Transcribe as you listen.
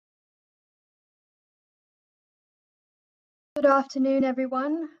Good afternoon,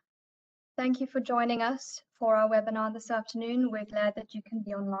 everyone. Thank you for joining us for our webinar this afternoon. We're glad that you can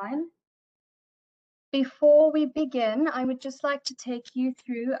be online. Before we begin, I would just like to take you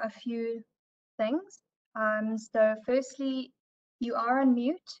through a few things. So firstly, you are on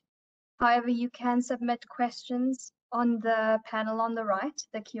mute. However, you can submit questions on the panel on the right,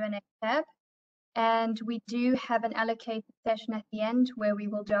 the Q&A tab. And we do have an allocated session at the end where we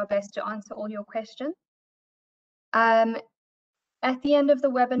will do our best to answer all your questions. At the end of the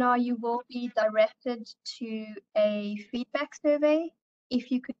webinar, you will be directed to a feedback survey. If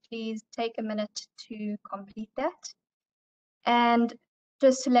you could please take a minute to complete that. And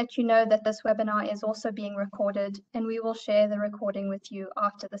just to let you know that this webinar is also being recorded, and we will share the recording with you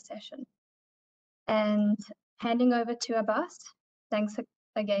after the session. And handing over to Abbas, thanks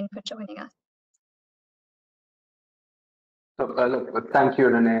again for joining us. So, look, thank you,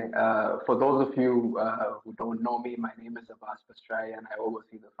 Renee. For those of you who don't know me, my name is Abbas Pastrai, and I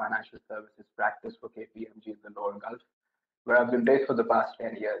oversee the financial services practice for KPMG in the Lower Gulf, where I've been based for the past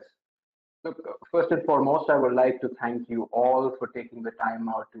 10 years. Look, first and foremost, I would like to thank you all for taking the time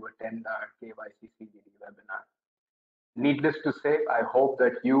out to attend our KYC CDD webinar. Needless to say, I hope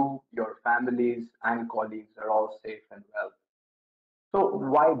that you, your families, and colleagues are all safe and well. So,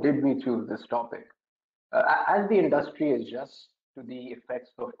 why did we choose this topic? As the industry adjusts to the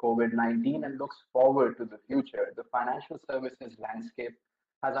effects of COVID-19 and looks forward to the future, the financial services landscape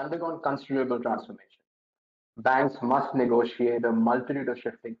has undergone considerable transformation. Banks must negotiate a multitude of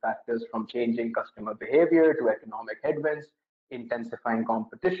shifting factors, from changing customer behavior to economic headwinds, intensifying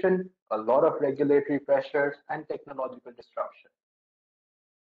competition, a lot of regulatory pressures, and technological disruption.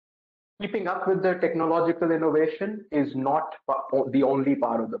 Keeping up with the technological innovation is not the only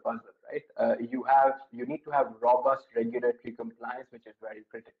part of the puzzle, right? You need to have robust regulatory compliance, which is very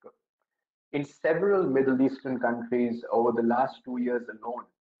critical. In several Middle Eastern countries over the last 2 years alone,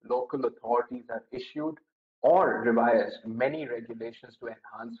 local authorities have issued or revised many regulations to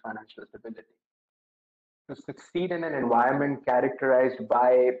enhance financial stability. To succeed in an environment characterized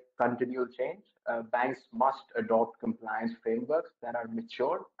by continual change, banks must adopt compliance frameworks that are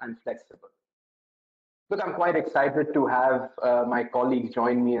mature and flexible. Look, I'm quite excited to have my colleagues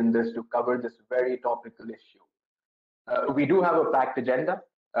join me in this to cover this very topical issue. We do have a packed agenda.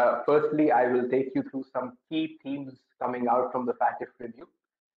 Firstly, I will take you through some key themes coming out from the FATF review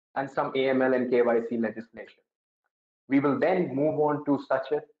and some AML and KYC legislation. We will then move on to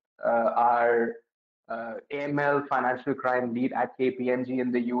Sachin, our AML financial crime lead at KPMG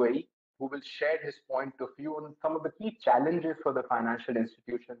in the UAE, who will share his point of view on some of the key challenges for the financial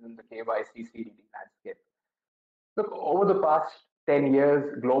institutions in the KYC CDD landscape. Look, over the past 10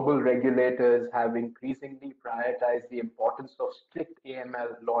 years, global regulators have increasingly prioritized the importance of strict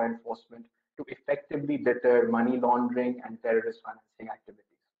AML law enforcement to effectively deter money laundering and terrorist financing activities.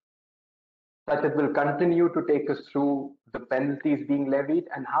 Sachin will continue to take us through the penalties being levied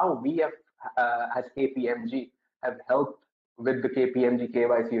and how we have, as KPMG, have helped with the KPMG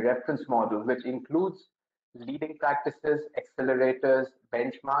KYC reference model, which includes leading practices, accelerators,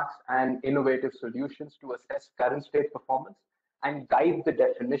 benchmarks, and innovative solutions to assess current state performance and guide the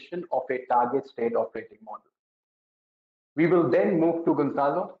definition of a target state operating model. We will then move to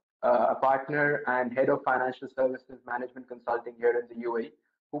Gonzalo, a partner and head of financial services management consulting here in the UAE,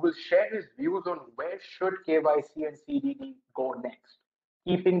 who will share his views on where should KYC and CDD go next,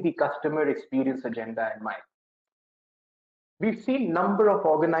 keeping the customer experience agenda in mind. We've seen a number of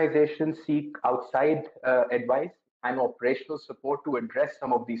organizations seek outside advice and operational support to address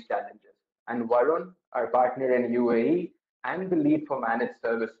some of these challenges. And Varun, our partner in UAE and the lead for managed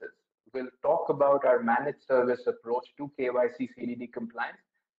services, will talk about our managed service approach to KYC CDD compliance,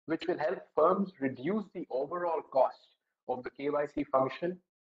 which will help firms reduce the overall cost of the KYC function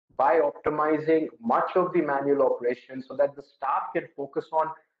by optimizing much of the manual operations so that the staff can focus on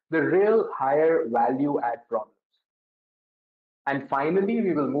the real higher value add problems. And finally,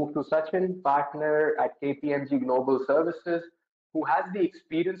 we will move to Sachin, partner at KPMG Global Services, who has the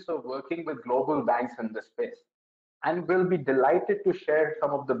experience of working with global banks in this space and will be delighted to share some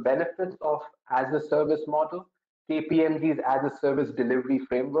of the benefits of as-a-service model, KPMG's as-a-service delivery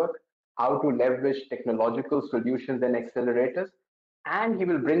framework, how to leverage technological solutions and accelerators, and he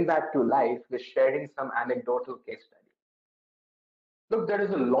will bring that to life with sharing some anecdotal case studies. Look, there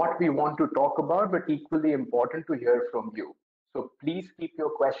is a lot we want to talk about, but equally important to hear from you. So please keep your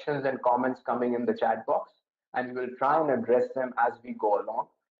questions and comments coming in the chat box, and we will try and address them as we go along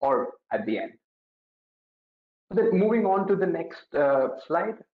or at the end. So then moving on to the next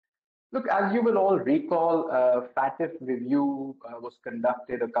slide. Look, as you will all recall, FATF review was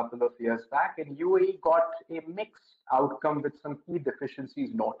conducted a couple of years back, and UAE got a mixed outcome with some key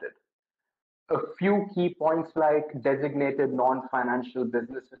deficiencies noted. A few key points like designated non-financial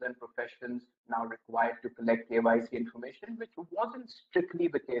businesses and professions now required to collect KYC information, which wasn't strictly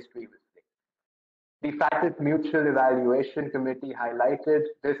the case previously. The FATF Mutual Evaluation Committee highlighted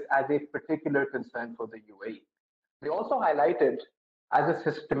this as a particular concern for the UAE. They also highlighted as a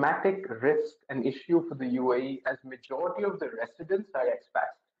systematic risk and issue for the UAE as majority of the residents are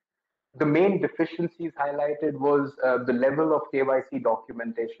expats. The main deficiencies highlighted was the level of KYC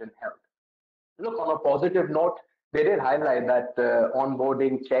documentation held. Look, on a positive note, they did highlight that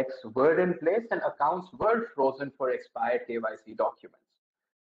onboarding checks were in place and accounts were frozen for expired KYC documents.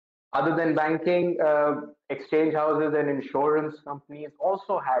 Other than banking, exchange houses and insurance companies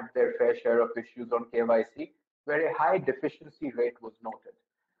also had their fair share of issues on KYC, where a high deficiency rate was noted.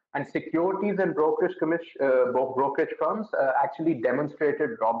 And securities and brokerage firms actually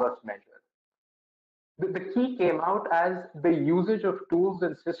demonstrated robust measures. The key came out as the usage of tools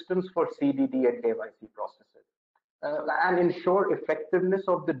and systems for CDD and KYC processes and ensure effectiveness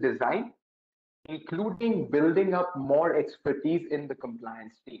of the design, including building up more expertise in the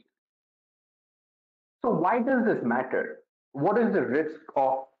compliance team. So why does this matter? What is the risk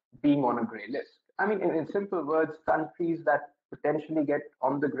of being on a gray list? I mean, in simple words, countries that potentially get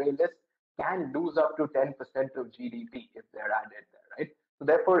on the gray list can lose up to 10% of GDP if they're added there, right? So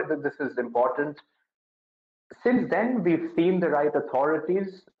therefore, this is important. Since then, we've seen the right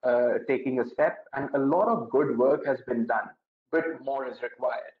authorities taking a step, and a lot of good work has been done, but more is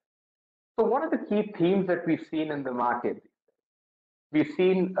required. So what are the key themes that we've seen in the market? We've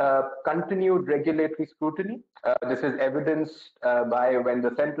seen continued regulatory scrutiny. This is evidenced by when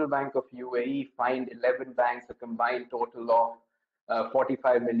the Central Bank of UAE fined 11 banks a combined total of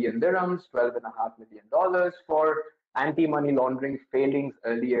 45 million dirhams, $12.5 million for anti-money laundering failings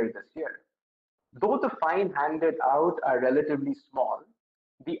earlier this year. Though the fine handed out are relatively small,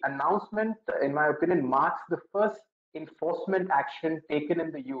 the announcement, in my opinion, marks the first enforcement action taken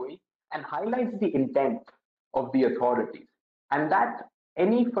in the UAE and highlights the intent of the authorities, and that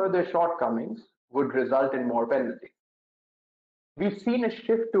any further shortcomings would result in more penalties. We've seen a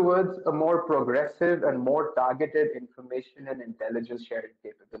shift towards a more progressive and more targeted information and intelligence sharing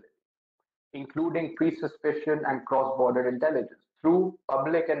capability, including pre-suspicion and cross-border intelligence through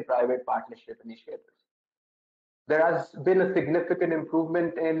public and private partnership initiatives. There has been a significant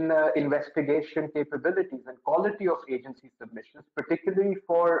improvement in investigation capabilities and quality of agency submissions, particularly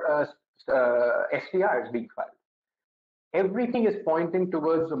for STRs being filed. Everything is pointing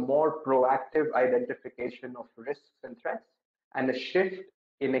towards a more proactive identification of risks and threats and a shift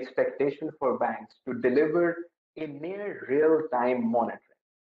in expectation for banks to deliver a near real-time monitoring.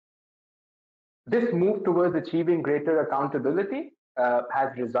 This move towards achieving greater accountability has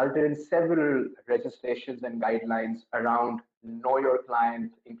resulted in several registrations and guidelines around know your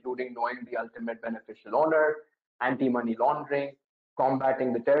client, including knowing the ultimate beneficial owner, anti-money laundering,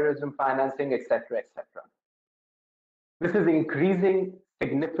 combating the terrorism financing, etc., etc. This is increasing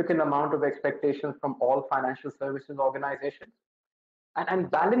significant amount of expectations from all financial services organizations and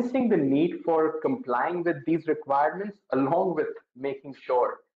balancing the need for complying with these requirements along with making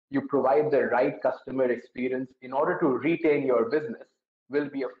sure you provide the right customer experience in order to retain your business will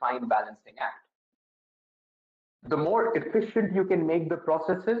be a fine balancing act. The more efficient you can make the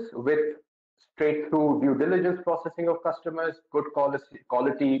processes with straight through due diligence processing of customers, good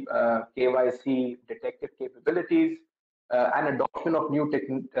quality KYC detective capabilities, and adoption of new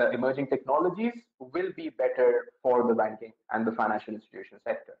emerging technologies will be better for the banking and the financial institution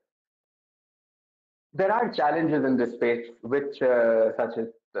sector. There are challenges in this space, which Sachin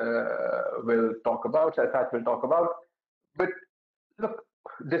will talk about. But look,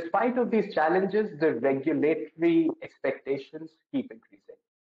 despite of these challenges, the regulatory expectations keep increasing.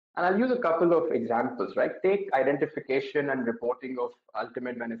 And I'll use a couple of examples, right? Take identification and reporting of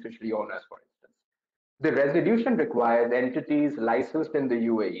ultimate beneficiary owners, for instance. The resolution requires entities licensed in the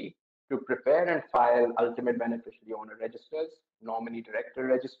UAE to prepare and file ultimate beneficiary owner registers, nominee director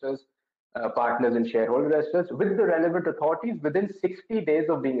registers, partners and shareholder registers with the relevant authorities within 60 days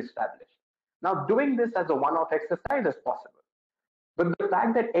of being established. Now, doing this as a one-off exercise is possible. But the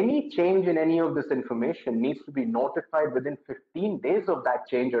fact that any change in any of this information needs to be notified within 15 days of that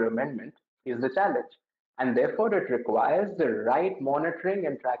change or amendment is the challenge. And therefore, it requires the right monitoring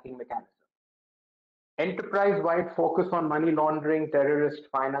and tracking mechanism. Enterprise-wide focus on money laundering, terrorist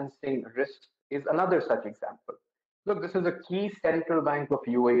financing risks is another such example. Look, this is a key central bank of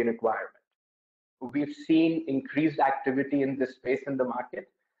UAE requirement. We've seen increased activity in this space in the market,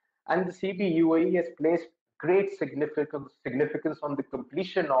 And the CB UAE has placed great significance on the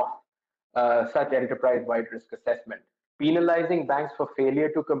completion of such enterprise-wide risk assessment, penalizing banks for failure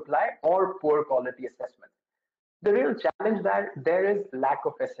to comply or poor quality assessment. The real challenge there is lack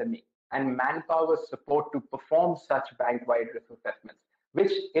of SME and manpower support to perform such bank-wide risk assessments,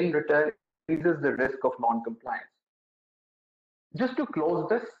 which in return increases the risk of non-compliance. Just to close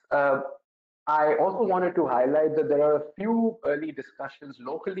this, I also wanted to highlight that there are a few early discussions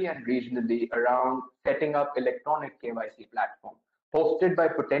locally and regionally around setting up electronic KYC platform hosted by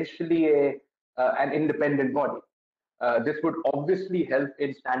potentially an independent body. This would obviously help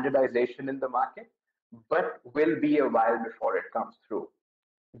in standardization in the market, but will be a while before it comes through.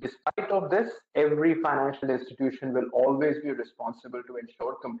 Despite of this, every financial institution will always be responsible to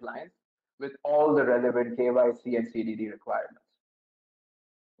ensure compliance with all the relevant KYC and CDD requirements.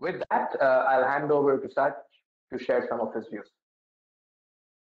 With that, I'll hand over to Sach to share some of his views.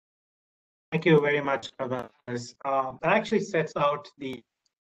 Thank you very much, Prabhas. That actually sets out the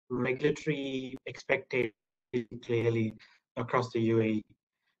regulatory expectation clearly across the UAE.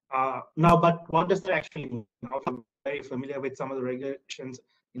 Now, but what does that actually mean? I'm very familiar with some of the regulations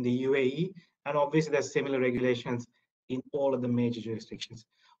in the UAE, and obviously there's similar regulations in all of the major jurisdictions.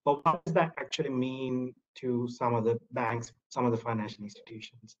 But what does that actually mean to some of the banks, some of the financial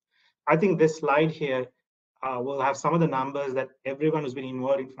institutions? I think this slide here will have some of the numbers that everyone who's been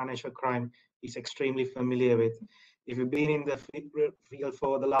involved in financial crime is extremely familiar with. If you've been in the field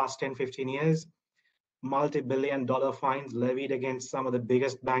for the last 10, 15 years, multi-billion-dollar fines levied against some of the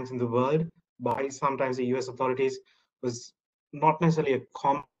biggest banks in the world by sometimes the US authorities was not necessarily a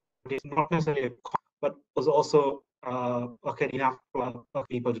common, but was also okay enough for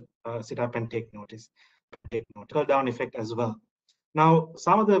people to sit up and take notice. Trickle down effect as well. Now,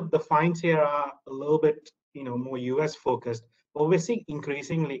 some of the fines here are a little bit, more US focused. What we're seeing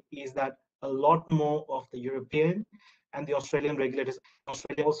increasingly is that a lot more of the European and the Australian regulators are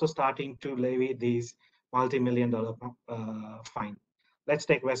also starting to levy these multi-million-dollar fine. Let's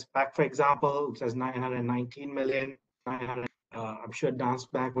take Westpac, for example, which has 919 million. I'm sure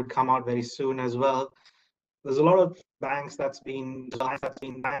Danske Bank would come out very soon as well. There's a lot of banks that's been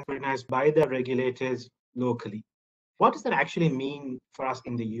recognized by their regulators locally. What does that actually mean for us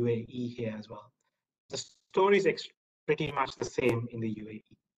in the UAE here as well? The story is pretty much the same in the UAE.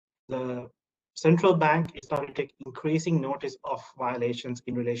 The central bank is starting to take increasing notice of violations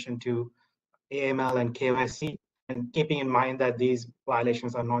in relation to AML and KYC, and keeping in mind that these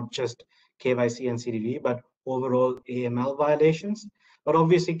violations are not just KYC and CDD, but overall AML violations. But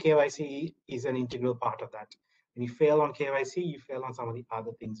obviously, KYC is an integral part of that. When you fail on KYC, you fail on some of the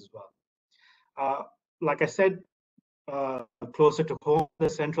other things as well. Like I said, closer to home, the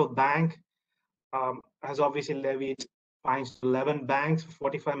central bank has obviously levied fines to 11 banks for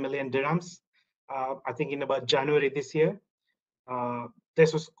 45 million dirhams. I think in about January this year.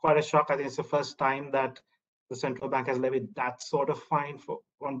 This was quite a shock. I think it's the first time that the central bank has levied that sort of fine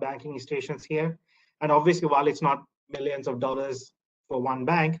on banking institutions here. And obviously, while it's not millions of dollars for one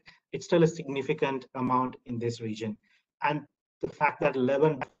bank, it's still a significant amount in this region. And the fact that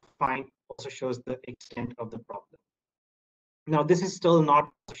 11 fine also shows the extent of the problem. Now, this is still not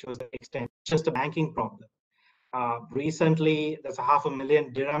shows the extent, just a banking problem. Recently, there's a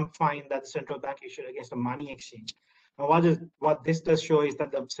 500,000 dirham fine that the central bank issued against a money exchange. Now, what this does show is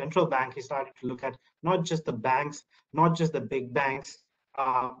that the central bank is starting to look at not just the banks, not just the big banks,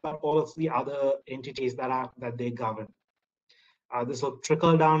 but all of the other entities that they govern. This will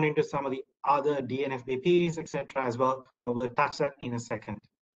trickle down into some of the other DNFBPs, etc. as well. We'll touch that in a second.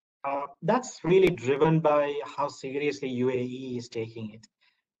 That's really driven by how seriously UAE is taking it.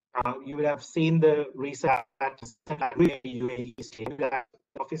 You would have seen the recent UAE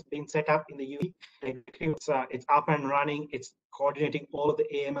office being set up in the UAE. It's up and running. It's coordinating all of the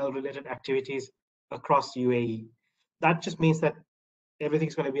AML related activities across UAE. That just means that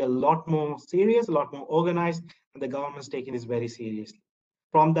everything's going to be a lot more serious, a lot more organized, and the government's taking this very seriously.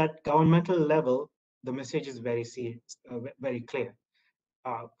 From that governmental level, the message is very serious, very clear.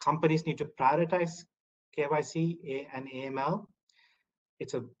 Companies need to prioritize KYC and AML.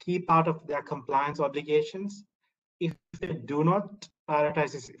 It's a key part of their compliance obligations. If they do not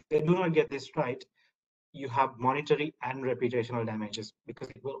prioritize this, if they do not get this right, you have monetary and reputational damages because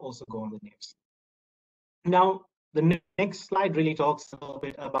it will also go on the news. Now, the next slide really talks a little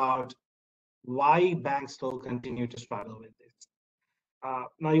bit about why banks still continue to struggle with this.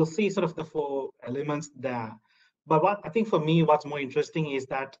 Now, you'll see sort of the 4 elements there. But what I think for me, what's more interesting is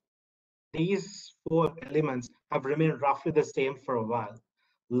that these 4 elements have remained roughly the same for a while.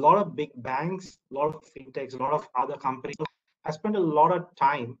 A lot of big banks, a lot of fintechs, a lot of other companies have spent a lot of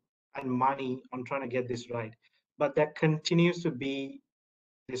time and money on trying to get this right. But there continues to be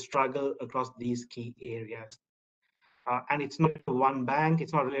the struggle across these key areas. And it's not to one bank,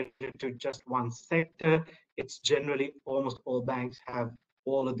 it's not related to just one sector. It's generally almost all banks have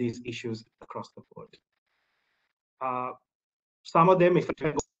all of these issues across the board. Some of them, if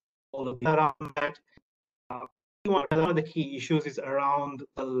you go all of around that, one of the key issues is around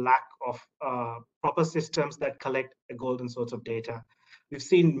the lack of proper systems that collect a golden source of data. We've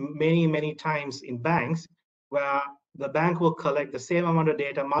seen many times in banks where the bank will collect the same amount of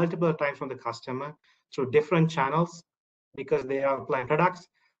data multiple times from the customer through different channels because they are applying products,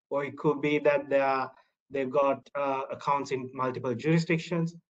 or it could be that they've got accounts in multiple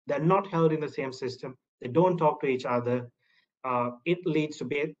jurisdictions. They're not held in the same system. They don't talk to each other. It leads to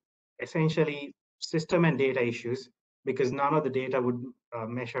be essentially system and data issues because none of the data would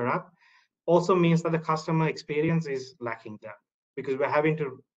measure up. Also means that the customer experience is lacking there because we're having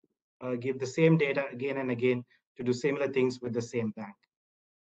to give the same data again and again to do similar things with the same bank.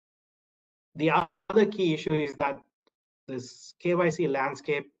 The other key issue is that this KYC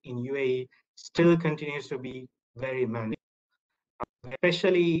landscape in UAE still continues to be very manual,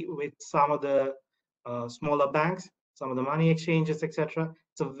 especially with some of the smaller banks, some of the money exchanges, etc.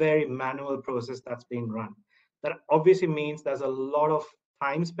 It's a very manual process that's being run. That obviously means there's a lot of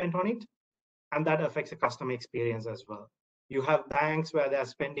time spent on it, and that affects the customer experience as well. You have banks where they're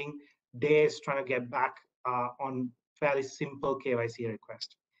spending days trying to get back on fairly simple KYC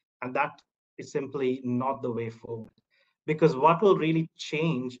request, and that is simply not the way forward. Because what will really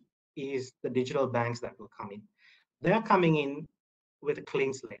change is the digital banks that will come in. They're coming in with a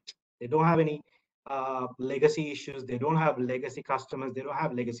clean slate. They don't have any legacy issues. They don't have legacy customers. They don't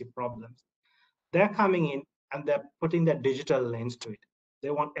have legacy problems. They're coming in and they're putting that digital lens to it. They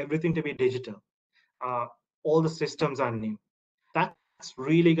want everything to be digital. All the systems are new. That's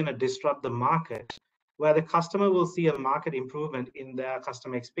really going to disrupt the market, where the customer will see a market improvement in their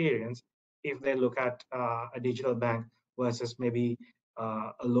customer experience if they look at a digital bank versus maybe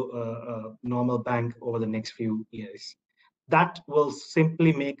a normal bank over the next few years. That will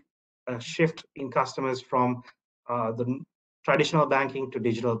simply make a shift in customers from the traditional banking to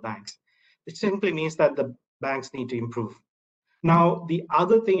digital banks. It simply means that the banks need to improve. Now, the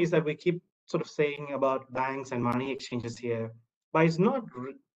other thing is that we keep sort of saying about banks and money exchanges here, but it's not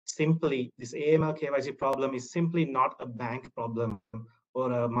simply, this AML KYC problem is simply not a bank problem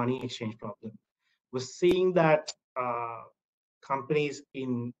or a money exchange problem. We're seeing that companies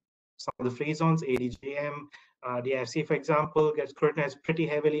in some of the free zones, ADGM, DFC, for example, get scrutinized pretty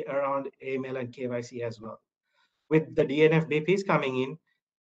heavily around AML and KYC as well. With the DNF BPs coming in,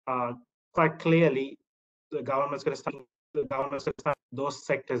 quite clearly, the government's going to start those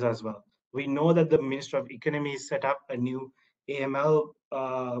sectors as well. We know that the Minister of Economy set up a new AML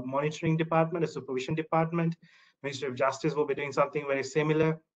monitoring department, a supervision department. Ministry of Justice will be doing something very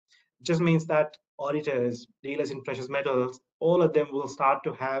similar. It just means that auditors, dealers in precious metals, all of them will start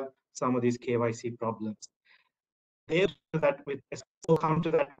to have some of these KYC problems. They will come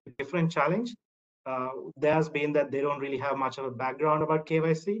to that different challenge. There's been that they don't really have much of a background about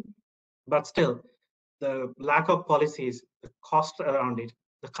KYC, but still, the lack of policies, the cost around it,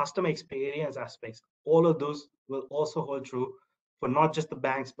 the customer experience aspects, all of those will also hold true for not just the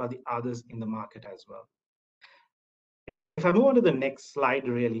banks, but the others in the market as well. If I move on to the next slide,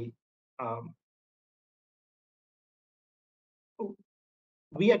 really,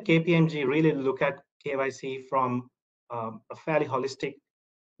 we at KPMG really look at KYC from a fairly holistic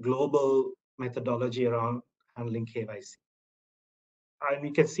global methodology around handling KYC. And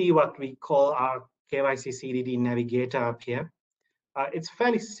we can see what we call our KYC CDD navigator up here. It's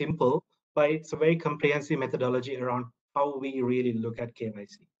fairly simple, but it's a very comprehensive methodology around how we really look at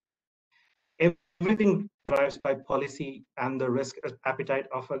KYC. Everything drives by policy and the risk appetite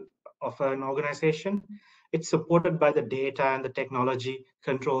of an organization. It's supported by the data and the technology,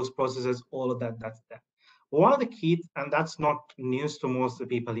 controls, processes, all of that, that's there. One of the key, and that's not news to most of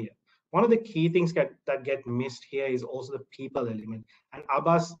the people here, one of the key things that get missed here is also the people element. And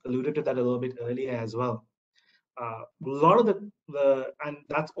Abbas alluded to that a little bit earlier as well. A lot of and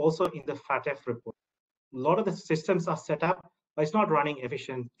that's also in the FATF report. A lot of the systems are set up, but it's not running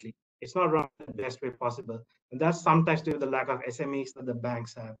efficiently. It's not running the best way possible. And that's sometimes due to the lack of SMEs that the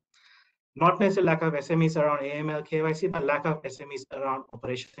banks have. Not necessarily lack of SMEs around AML, KYC, but lack of SMEs around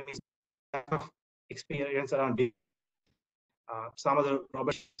operations, lack of experience around some of the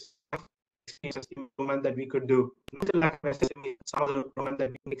robotics improvement that we could do. Not the lack of SMEs, some of the improvement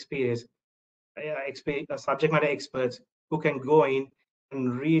that we can experience. Subject matter experts who can go in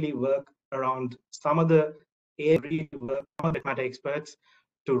and really work around some of the subject matter experts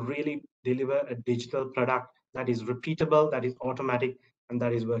to really deliver a digital product that is repeatable, that is automatic, and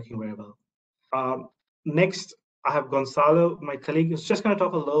that is working very well. Next, I have Gonzalo, my colleague, who's just going to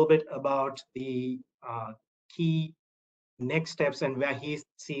talk a little bit about the key next steps and where he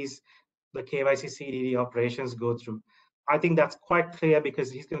sees the KYC CDD operations go through. I think that's quite clear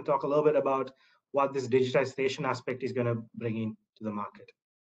because he's going to talk a little bit about what this digitization aspect is going to bring into the market.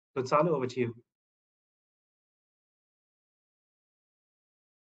 Gonzalo, over to you.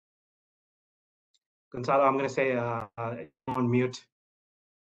 Gonzalo, I'm going to say on mute.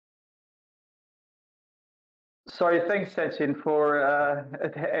 Sorry, thanks, Sachin, for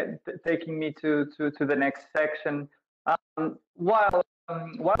taking me to the next section. While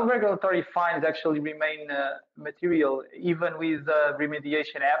regulatory fines actually remain material, even with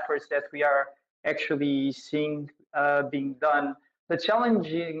remediation efforts that we are actually seeing being done, the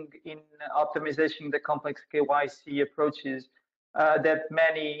challenging in optimizing the complex KYC approaches that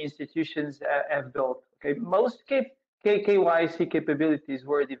many institutions have built. Okay, most KYC capabilities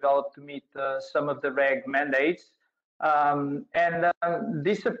were developed to meet some of the reg mandates.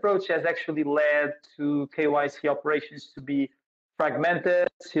 This approach has actually led to KYC operations to be fragmented,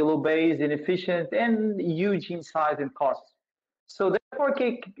 silo-based, inefficient, and huge in size and costs. So therefore,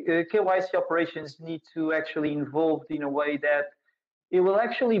 KYC operations need to actually involve in a way that it will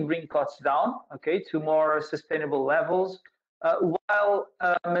actually bring costs down, okay, to more sustainable levels, while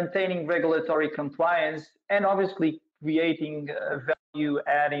maintaining regulatory compliance and obviously creating value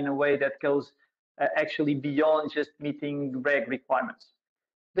add in a way that goes actually beyond just meeting reg requirements.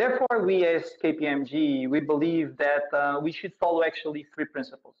 Therefore, we as KPMG, we believe that we should follow actually three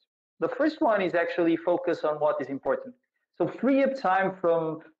principles. The first one is actually focus on what is important. So free up time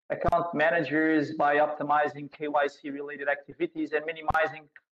from account managers by optimizing KYC related activities and minimizing,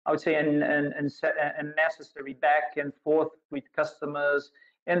 I would say, unnecessary back and forth with customers,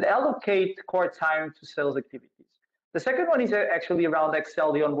 and allocate core time to sales activities. The second one is actually around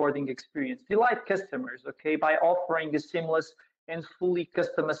excel the onboarding experience. Delight customers, okay, by offering a seamless and fully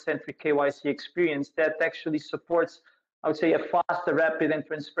customer-centric KYC experience that actually supports, I would say, a faster, rapid, and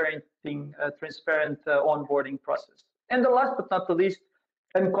transparent onboarding process. And the last but not the least,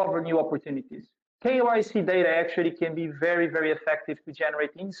 uncover new opportunities. KYC data actually can be very, very effective to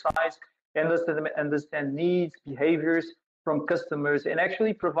generate insights and understand needs, behaviors from customers, and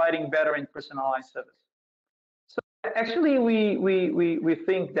actually providing better and personalized service. So actually, we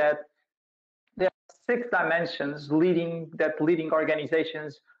think that there are 6 dimensions leading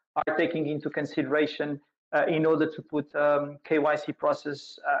organizations are taking into consideration in order to put KYC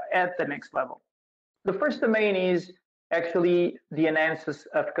process at the next level. The first domain is actually the analysis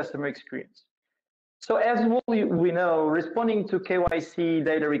of customer experience. So as we know, responding to KYC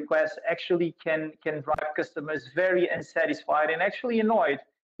data requests actually can drive customers very unsatisfied and actually annoyed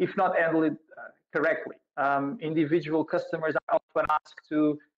if not handled correctly. Individual customers are often asked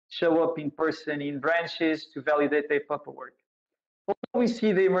to show up in person in branches to validate their paperwork. Also, we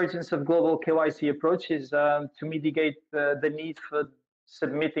see the emergence of global KYC approaches to mitigate the need for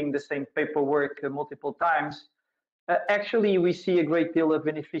submitting the same paperwork multiple times. Actually, we see a great deal of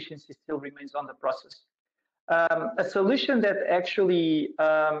inefficiency still remains on the process. A solution that actually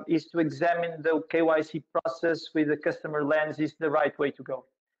is to examine the KYC process with the customer lens is the right way to go.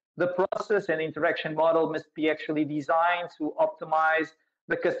 The process and interaction model must be actually designed to optimize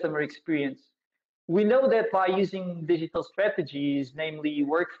the customer experience. We know that by using digital strategies, namely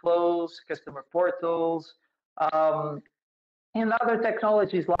workflows, customer portals, and other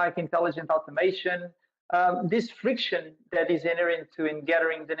technologies like intelligent automation, this friction that is inherent to in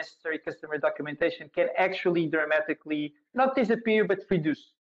gathering the necessary customer documentation can actually dramatically not disappear, but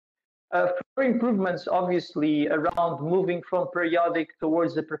reduce. Further improvements, obviously, around moving from periodic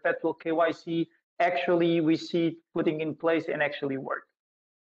towards the perpetual KYC, actually we see putting in place and actually work.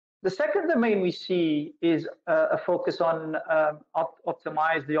 The second domain we see is a focus on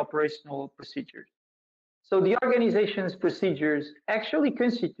optimize the operational procedures. So the organization's procedures actually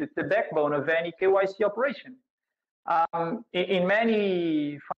constitute the backbone of any KYC operation. In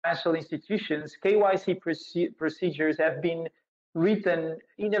many financial institutions, KYC procedures have been written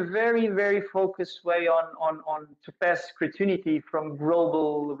in a very, very focused way on to pass scrutiny from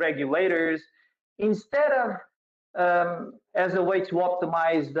global regulators instead of as a way to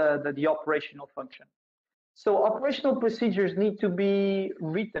optimize the operational function. So operational procedures need to be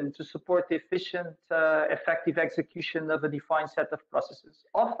written to support the efficient, effective execution of a defined set of processes,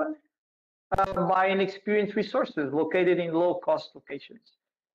 often by inexperienced resources located in low-cost locations.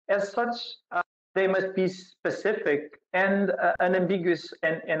 As such, they must be specific and unambiguous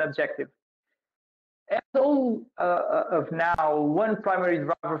and objective. As all of now, one primary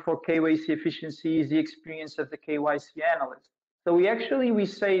driver for KYC efficiency is the experience of the KYC analyst. So we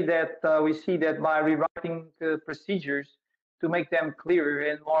say that we see that by rewriting procedures to make them clearer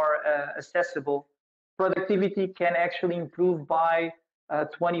and more accessible, productivity can actually improve by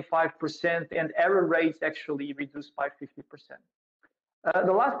 25% and error rates actually reduced by 50%.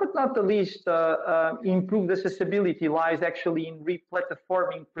 The last but not the least, improved accessibility lies actually in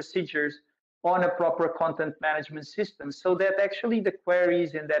replatforming procedures on a proper content management system so that actually the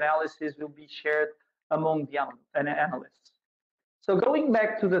queries and the analysis will be shared among the analysts. So going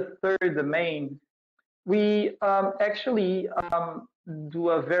back to the third domain, we actually do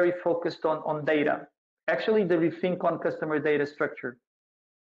a very focused on data, actually the rethink on customer data structure.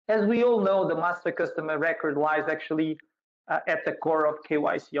 As we all know, the master customer record lies actually at the core of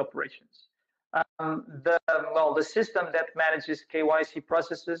KYC operations. The system that manages KYC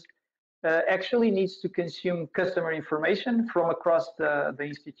processes actually needs to consume customer information from across the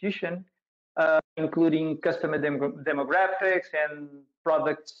institution, including customer demographics and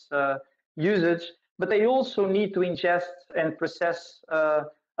products usage, but they also need to ingest and process a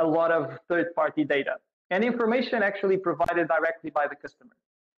lot of third-party data and information actually provided directly by the customer.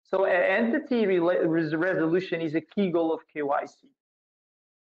 So entity resolution is a key goal of KYC.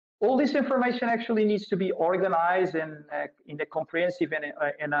 All this information actually needs to be organized in a comprehensive and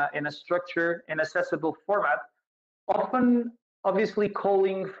in a structured and accessible format, often obviously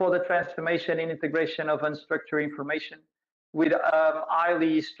calling for the transformation and integration of unstructured information with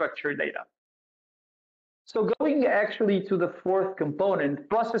highly structured data. So going actually to the fourth component,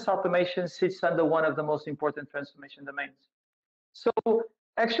 process automation sits under one of the most important transformation domains. So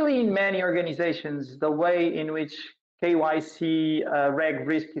actually in many organizations, the way in which KYC reg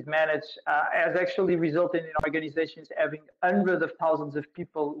risk is managed has actually resulted in organizations having hundreds of thousands of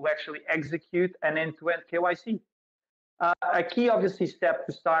people who actually execute an end-to-end KYC. A key, obviously, step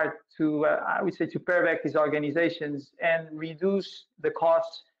to start to, I would say, to pare back these organizations and reduce the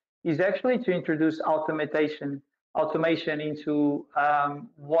costs is actually to introduce automation into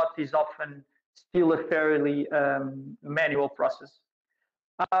what is often still a fairly manual process.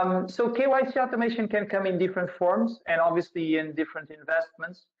 So KYC automation can come in different forms and obviously in different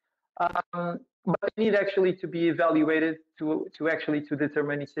investments, but it needs actually to be evaluated to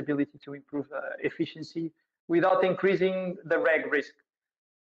determine its ability to improve efficiency without increasing the reg risk.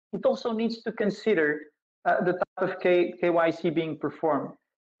 It also needs to consider the type of KYC being performed.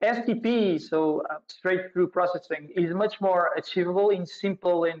 STP, so straight-through processing, is much more achievable in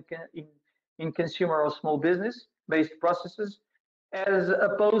simple and in consumer or small business-based processes, as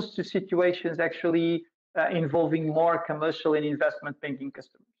opposed to situations actually involving more commercial and investment banking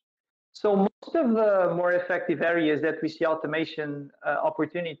customers. So most of the more effective areas that we see automation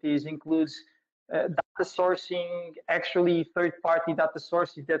opportunities includes data sourcing, actually third-party data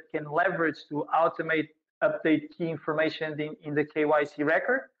sources that can leverage to automate, update key information in the KYC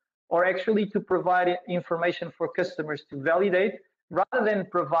record, or actually to provide information for customers to validate rather than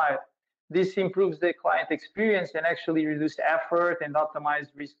provide. This improves the client experience and actually reduce effort and optimize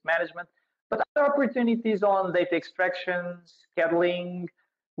risk management. But other opportunities on data extraction, scheduling,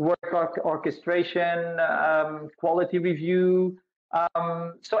 work orchestration, quality review.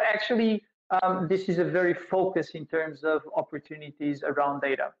 So actually, this is a very focus in terms of opportunities around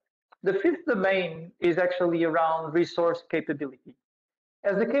data. The fifth domain is actually around resource capability.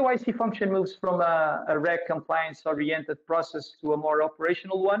 As the KYC function moves from a reg compliance-oriented process to a more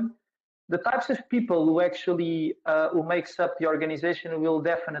operational one, the types of people who actually who makes up the organization will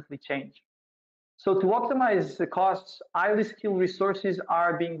definitely change. So to optimize the costs, highly skilled resources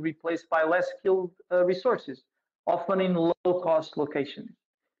are being replaced by less skilled resources, often in low-cost locations.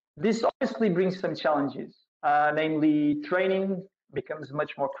 This obviously brings some challenges, namely training becomes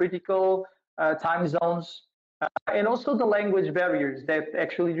much more critical, time zones, and also the language barriers that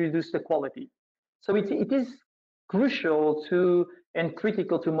actually reduce the quality. So it is crucial to and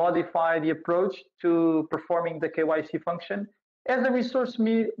critical to modify the approach to performing the KYC function as the resource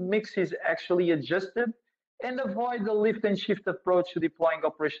mix is actually adjusted and avoid the lift and shift approach to deploying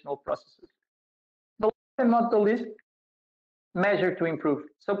operational processes. The last and not the least, measure to improve.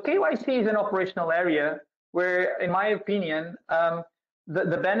 So KYC is an operational area where, in my opinion,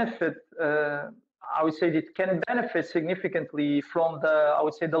 the benefit, I would say it can benefit significantly from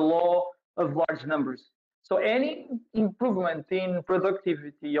the law of large numbers. So any improvement in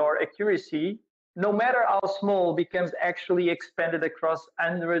productivity or accuracy, no matter how small, becomes actually expanded across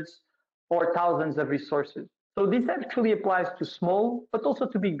hundreds or thousands of resources. So this actually applies to small, but also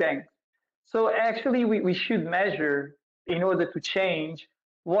to big banks. So actually we should measure in order to change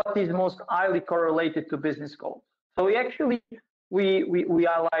what is most highly correlated to business goals. So we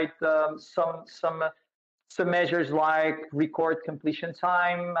highlight some measures like record completion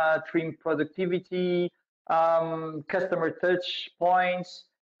time, trim productivity, customer touch points,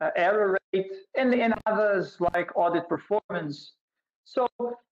 error rate, and others like audit performance. So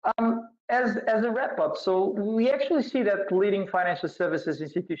as a wrap up, so we actually see that leading financial services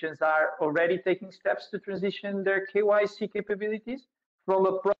institutions are already taking steps to transition their KYC capabilities from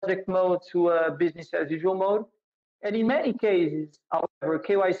a project mode to a business as usual mode. And in many cases, however,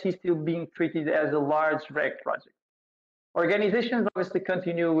 KYC is still being treated as a large reg project. Organizations obviously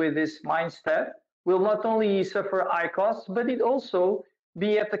continue with this mindset, will not only suffer high costs, but it also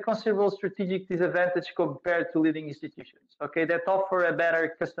be at a considerable strategic disadvantage compared to leading institutions, okay, that offer a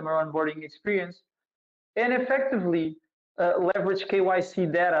better customer onboarding experience and effectively leverage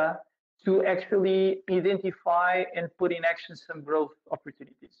KYC data to actually identify and put in action some growth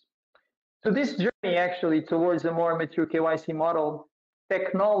opportunities. So this journey actually towards a more mature KYC model,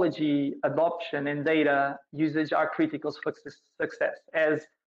 technology adoption and data usage are critical for success, as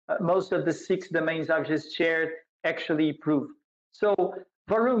most of the 6 domains I've just shared actually prove. So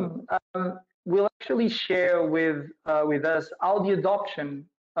Varun will actually share with us how the adoption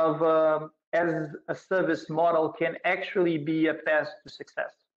of as a service model can actually be a path to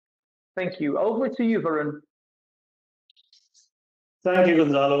success. Thank you. Over to you, Varun. Thank you,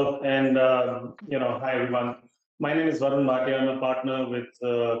 Gonzalo. And, hi, everyone. My name is Varun Bhatia. I'm a partner with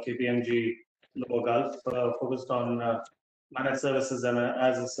KPMG Lower Gulf, focused on managed services and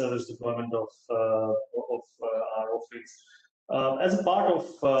as a service deployment of our offerings. As a part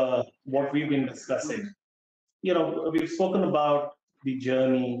of what we've been discussing, we've spoken about the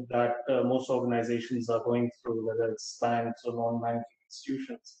journey that most organizations are going through, whether it's banks or non-banking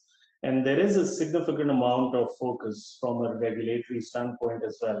institutions. And there is a significant amount of focus from a regulatory standpoint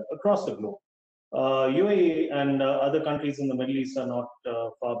as well across the globe. UAE and other countries in the Middle East are not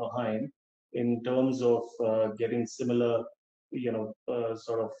far behind in terms of getting similar,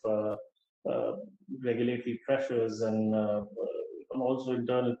 regulatory pressures and also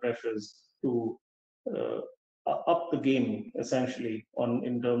internal pressures to up the game essentially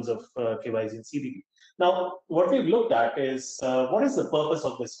in terms of KYC and CDD. Now, what we've looked at is what is the purpose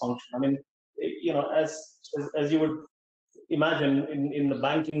of this function? I mean, as you would imagine in the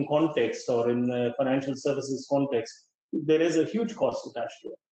banking context or in the financial services context, there is a huge cost attached to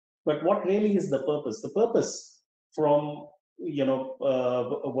it. But what really is the purpose? The purpose from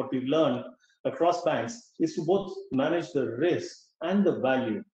what we've learned across banks is to both manage the risk and the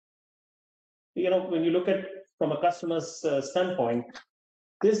value. When you look at from a customer's standpoint,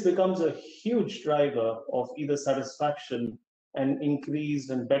 this becomes a huge driver of either satisfaction and increased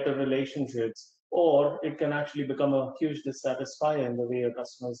and better relationships, or it can actually become a huge dissatisfier in the way a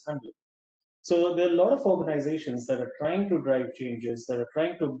customer is handled. So there are a lot of organizations that are trying to drive changes, that are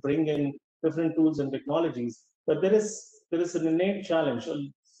trying to bring in different tools and technologies, but there is an innate challenge, a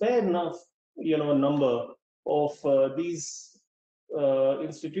fair enough number of these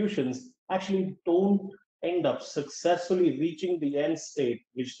institutions actually don't end up successfully reaching the end state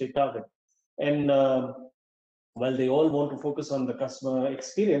which they target. And while they all want to focus on the customer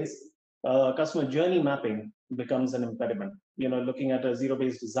experience, customer journey mapping becomes an impediment. Looking at a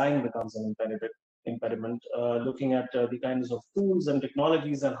zero-based design becomes an impediment. Looking at the kinds of tools and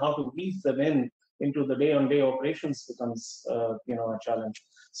technologies and how to weave them into the day-on-day operations becomes a challenge.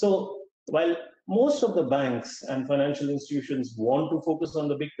 So while most of the banks and financial institutions want to focus on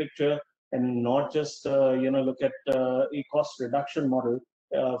the big picture and not just look at a cost reduction model,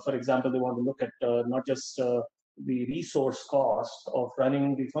 for example, they want to look at not just the resource cost of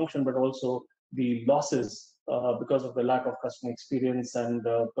running the function, but also the losses because of the lack of customer experience and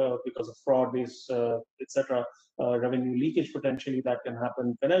because of fraud-based, etc., revenue leakage potentially that can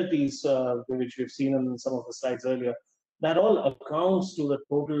happen, penalties, which we've seen in some of the slides earlier. That all accounts to the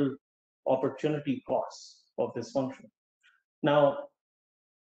total opportunity cost of this function. Now,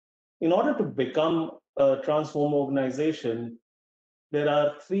 in order to become a transform organization, there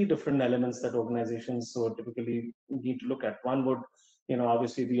are 3 different elements that organizations so typically need to look at. One would,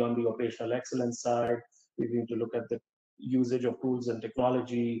 obviously be on the operational excellence side. We need to look at the usage of tools and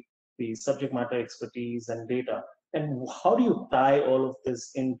technology, the subject matter expertise and data. And how do you tie all of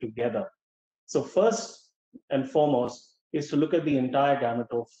this in together? So first and foremost is to look at the entire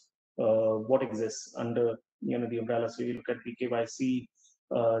gamut of what exists under the umbrella. So you look at the KYC,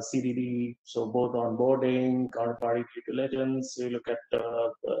 CDD, so both onboarding, counterparty due diligence. You look at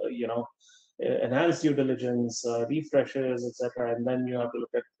enhanced due diligence, refreshers, etc. And then you have to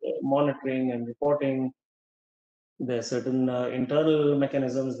look at monitoring and reporting. There are certain internal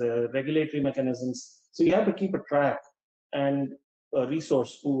mechanisms, there are regulatory mechanisms. So you have to keep a track and a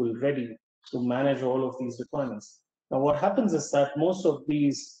resource pool ready to manage all of these requirements. Now, what happens is that most of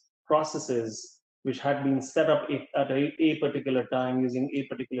these processes, which had been set up at a particular time using a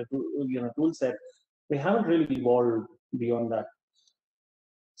particular tool set, they haven't really evolved beyond that.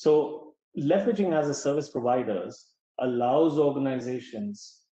 So leveraging as a service providers allows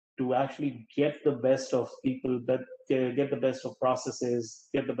organizations to actually get the best of people, get the best of processes,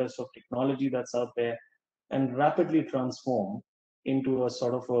 get the best of technology that's out there, and rapidly transform into a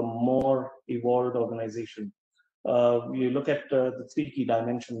sort of a more evolved organization. You look at the three key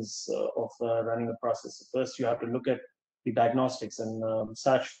dimensions of running a process. First, you have to look at the diagnostics, and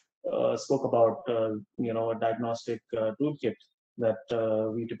Sash spoke about a diagnostic toolkit that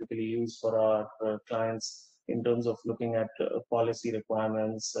we typically use for our clients in terms of looking at policy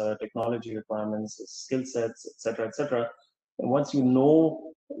requirements, technology requirements, skill sets, et cetera, et cetera. And once you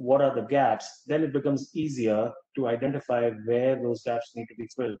know what are the gaps, then it becomes easier to identify where those gaps need to be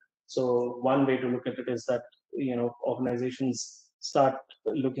filled. So one way to look at it is that organizations start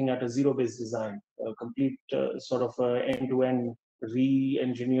looking at a zero-based design, a complete sort of end-to-end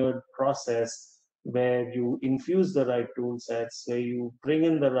re-engineered process where you infuse the right tool sets, where you bring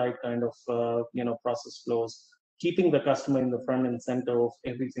in the right kind of process flows, keeping the customer in the front and center of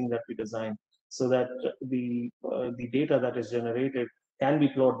everything that we design, so that the data that is generated can be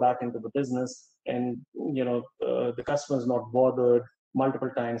plowed back into the business, and the customer is not bothered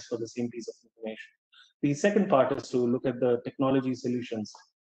multiple times for the same piece of information. The second part is to look at the technology solutions.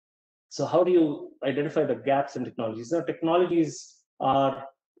 So how do you identify the gaps in technologies? Now, technologies are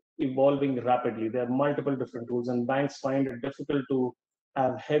evolving rapidly. There are multiple different tools, and banks find it difficult to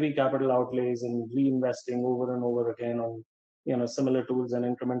have heavy capital outlays and reinvesting over and over again on similar tools and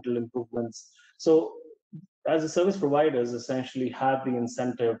incremental improvements. So as a service providers essentially have the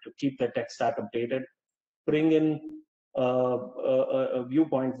incentive to keep their tech stack updated, bring in a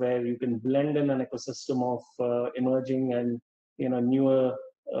viewpoint where you can blend in an ecosystem of emerging and newer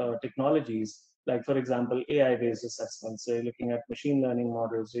technologies, like for example AI-based assessments. So you're looking at machine learning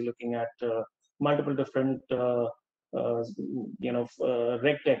models, you're looking at multiple different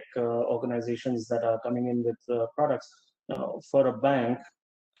RegTech organizations that are coming in with products. Now, for a bank,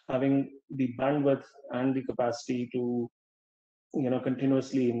 having the bandwidth and the capacity to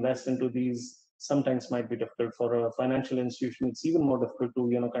continuously invest into these sometimes might be difficult. For a financial institution, it's even more difficult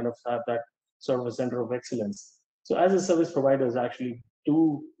to kind of have that sort of a center of excellence. So as a service providers actually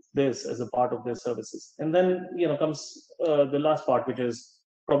do this as a part of their services. And then comes the last part, which is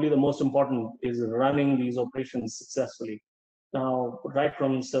probably the most important, is running these operations successfully. Now, right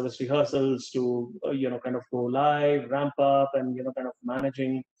from service rehearsals to kind of go live, ramp up, and kind of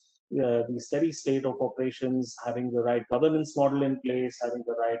managing the steady state of operations, having the right governance model in place, having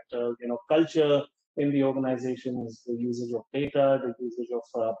the right culture in the organizations, the usage of data, the usage of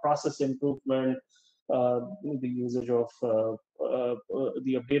process improvement, the usage of the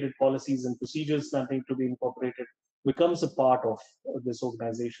updated policies and procedures that need to be incorporated, becomes a part of this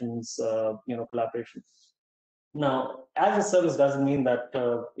organization's collaboration. Now, as a service doesn't mean that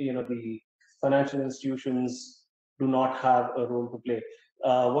the financial institutions do not have a role to play.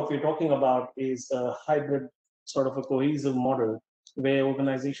 What we're talking about is a hybrid, sort of a cohesive model where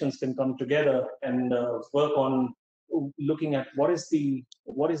organizations can come together and work on looking at what is the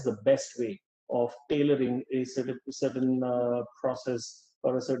best way of tailoring a certain process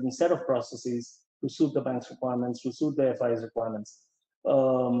or a certain set of processes to suit the bank's requirements, to suit the FI's requirements.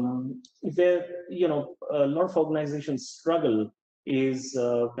 Where a lot of organizations struggle is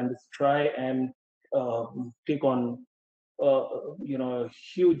when they try and take on a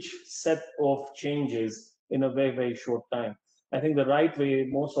huge set of changes in a very, very short time. I think the right way,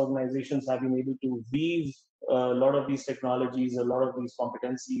 most organizations have been able to weave a lot of these technologies, a lot of these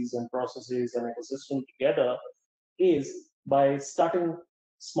competencies and processes and ecosystem together, is by starting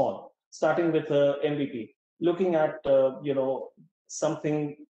small, starting with a MVP, looking at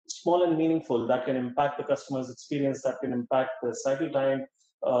something small and meaningful that can impact the customer's experience, that can impact the cycle time,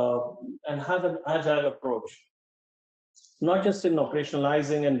 and have an agile approach, not just in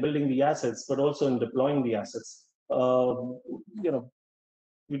operationalizing and building the assets, but also in deploying the assets.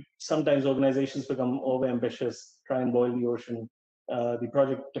 Sometimes organizations become overambitious, try and boil the ocean. The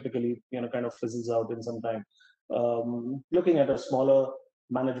project typically, kind of fizzles out in some time. Looking at a smaller,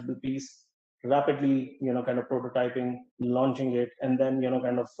 manageable piece, rapidly, kind of prototyping, launching it, and then,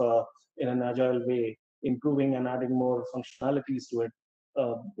 kind of in an agile way, improving and adding more functionalities to it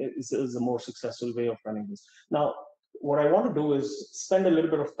is a more successful way of running this. Now, what I want to do is spend a little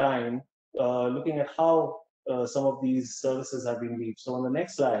bit of time looking at how some of these services have been reached. So on the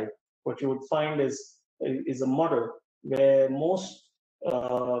next slide, what you would find is a model where most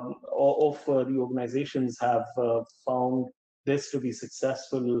of the organizations have found this to be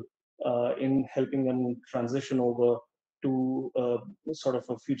successful in helping them transition over to sort of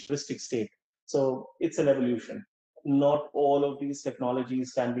a futuristic state. So it's an evolution. Not all of these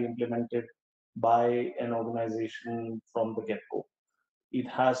technologies can be implemented by an organization from the get-go. It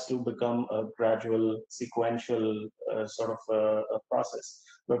has to become a gradual, sequential sort of a process.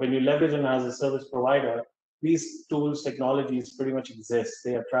 But when you leverage them as a service provider, these tools, technologies pretty much exist.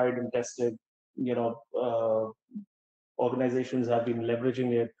 They are tried and tested. You know, organizations have been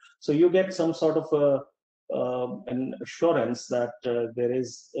leveraging it. So you get some sort of an assurance that there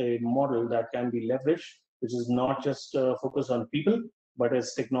is a model that can be leveraged, which is not just focused on people, but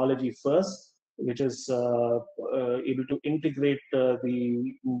as technology first, which is able to integrate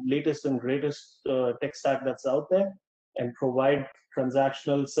the latest and greatest tech stack that's out there and provide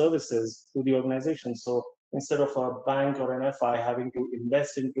transactional services to the organization. So instead of a bank or an FI having to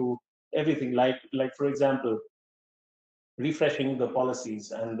invest into everything, like for example, refreshing the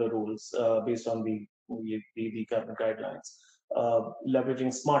policies and the rules based on the current guidelines,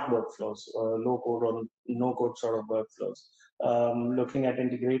 leveraging smart workflows, low code or no code sort of workflows, looking at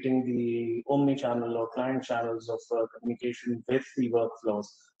integrating the omni-channel or client channels of communication with the workflows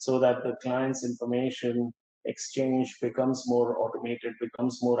so that the client's information exchange becomes more automated,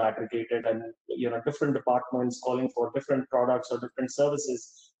 becomes more aggregated, and different departments calling for different products or different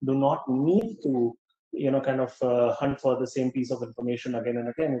services do not need to kind of hunt for the same piece of information again and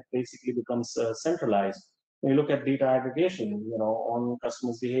again. It basically becomes centralized. When you look at data aggregation, on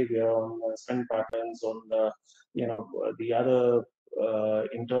customers' behavior, on spend patterns, on the other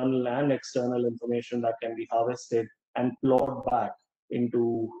internal and external information that can be harvested and plowed back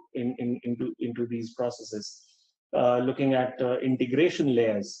into these processes. Looking at integration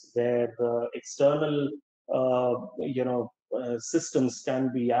layers where external systems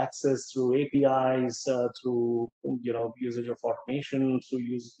can be accessed through APIs, through usage of automation, through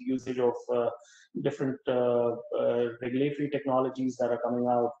usage of different regulatory technologies that are coming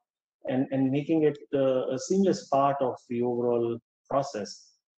out, and making it a seamless part of the overall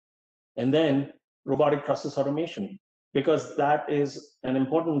process. And then robotic process automation, because that is an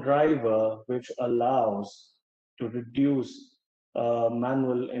important driver which allows to reduce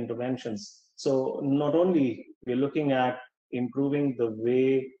manual interventions. So not only we're looking at improving the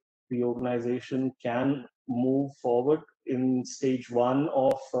way the organization can move forward in stage 1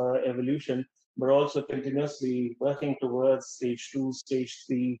 of evolution, but also continuously working towards stage 2, stage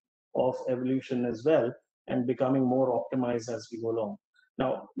 3 of evolution as well, and becoming more optimized as we go along.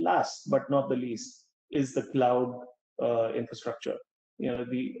 Now, last but not the least is the cloud infrastructure.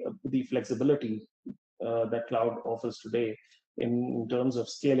 The flexibility that cloud offers today in terms of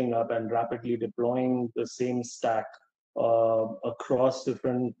scaling up and rapidly deploying the same stack across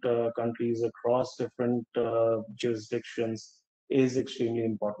different countries, across different jurisdictions is extremely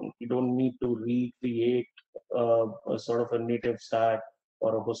important. You don't need to recreate a sort of a native stack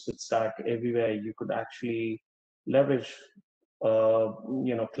or a hosted stack everywhere. You could actually leverage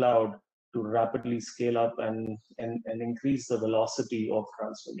cloud to rapidly scale up and increase the velocity of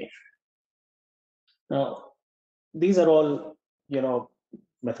transformation. Now, these are all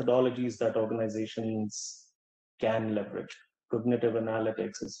methodologies that organizations can leverage. Cognitive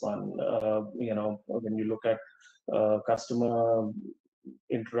analytics is one. When you look at customer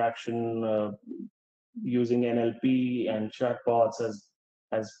interaction using NLP and chatbots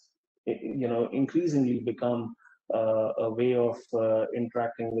has increasingly become a way of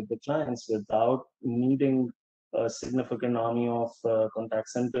interacting with the clients without needing a significant army of contact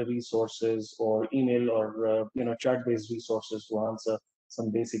center resources or email or chat-based resources to answer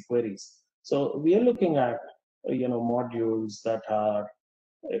some basic queries. So we are looking at modules that are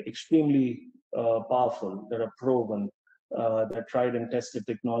extremely powerful, that are proven, that tried and tested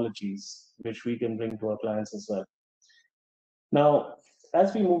technologies, which we can bring to our clients as well. Now,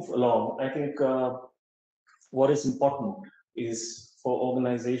 as we move along, I think what is important is for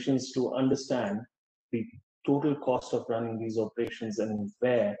organizations to understand the total cost of running these operations and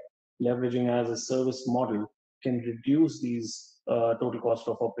where leveraging as a service model can reduce these total cost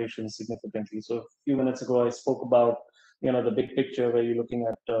of operations significantly. So a few minutes ago, I spoke about the big picture where you're looking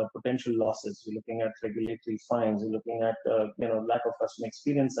at potential losses, you're looking at regulatory fines, you're looking at lack of customer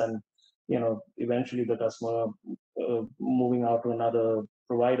experience, and eventually the customer moving out to another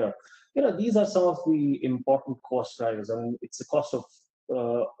provider. These are some of the important cost drivers. I mean, it's a cost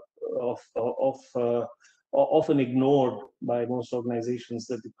often ignored by most organizations,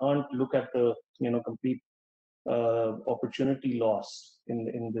 that they can't look at the complete opportunity loss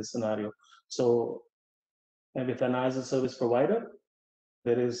in this scenario. So, and with an as a service provider,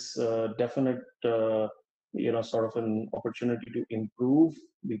 there is definite, sort of an opportunity to improve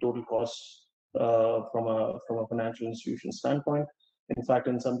the total cost from a financial institution standpoint. In fact,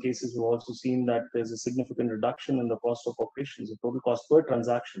 in some cases, we've also seen that there's a significant reduction in the cost of operations, the total cost per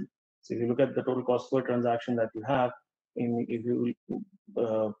transaction. So if you look at the total cost per transaction that you have, if you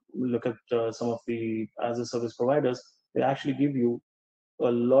look at some of the as a service providers, they actually give you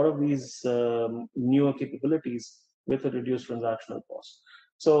a lot of these newer capabilities with a reduced transactional cost.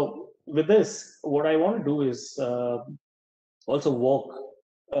 So with this, what I want to do is also walk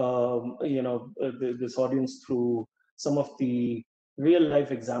this audience through some of the real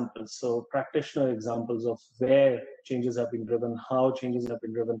life examples, so practitioner examples of where changes have been driven, how changes have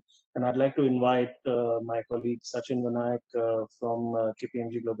been driven. And I'd like to invite my colleague Sachin Vinayak from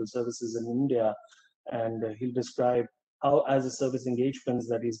KPMG Global Services in India, and he'll describe how as a service engagements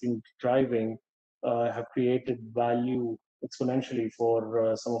that he's been driving have created value exponentially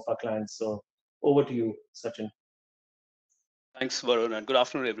for some of our clients. So over to you, Sachin. Thanks, Varun, and good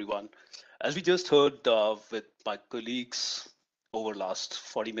afternoon, everyone. As we just heard with my colleagues over last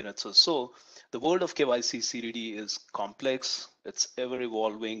 40 minutes or so, the world of KYC CDD is complex, it's ever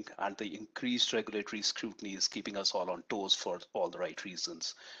evolving, and the increased regulatory scrutiny is keeping us all on toes for all the right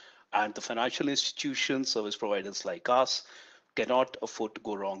reasons. And the financial institutions, service providers like us, cannot afford to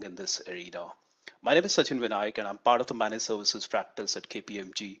go wrong in this arena. My name is Sachin Vinayak, and I'm part of the managed services practice at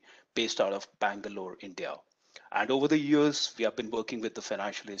KPMG, based out of Bangalore, India. And over the years, we have been working with the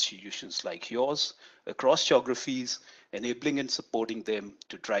financial institutions like yours across geographies, enabling and supporting them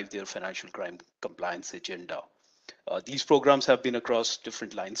to drive their financial crime compliance agenda. These programs have been across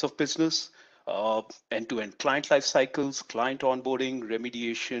different lines of business, end-to-end client life cycles, client onboarding,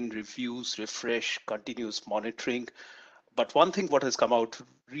 remediation, reviews, refresh, continuous monitoring. But one thing what has come out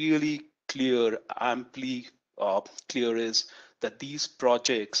really clear, amply clear, is that these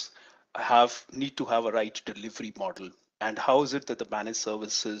projects need to have a right delivery model. And how is it that the managed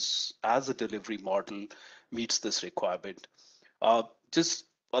services as a delivery model meets this requirement? Just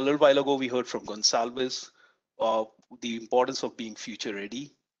a little while ago, we heard from Gonsalves the importance of being future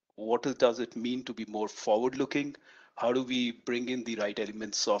ready. Does it mean to be more forward looking? How do we bring in the right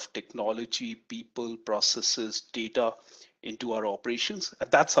elements of technology, people, processes, data into our operations? And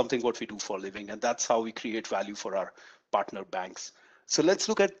that's something what we do for a living, and that's how we create value for our partner banks. So let's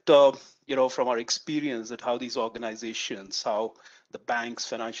look at, from our experience, at how these organizations, how the banks,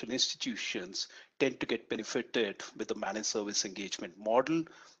 financial institutions tend to get benefited with the managed service engagement model.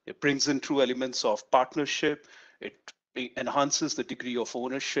 It brings in true elements of partnership. It enhances the degree of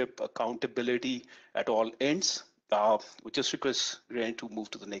ownership, accountability at all ends. We just request Ren to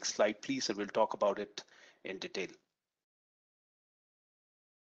move to the next slide, please, and we'll talk about it in detail.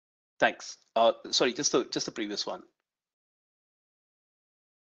 Thanks. Sorry, just the previous one.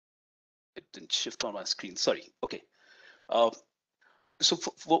 It didn't shift on my screen. Sorry. Okay. So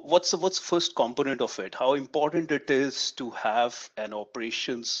what's the first component of it? How important it is to have an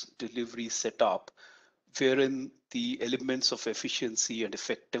operations delivery setup wherein the elements of efficiency and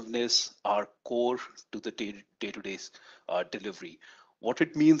effectiveness are core to the day-to-day delivery. What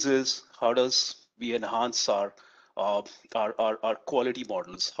it means is, how does we enhance our quality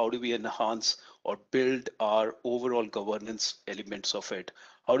models? How do we enhance or build our overall governance elements of it?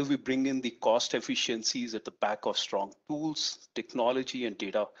 How do we bring in the cost efficiencies at the back of strong tools, technology, and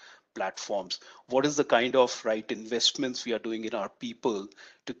data platforms? What is the kind of right investments we are doing in our people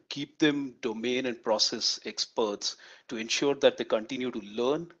to keep them domain and process experts, to ensure that they continue to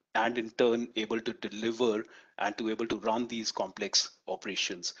learn and in turn able to deliver and to able to run these complex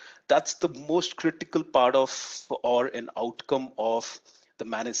operations? That's the most critical part of, or an outcome of, the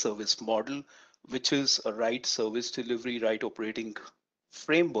managed service model, which is a right service delivery, right operating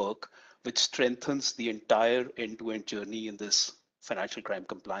framework, which strengthens the entire end-to-end journey in this financial crime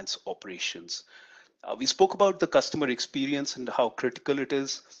compliance operations. We spoke about the customer experience and how critical it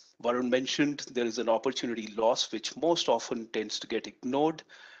is. Varun mentioned there is an opportunity loss, which most often tends to get ignored.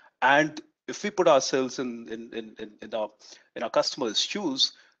 And if we put ourselves in our customers'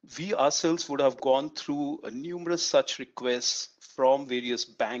 shoes, we ourselves would have gone through numerous such requests from various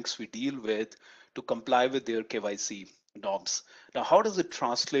banks we deal with to comply with their KYC norms. Now, how does it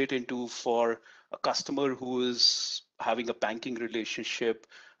translate into for a customer who is having a banking relationship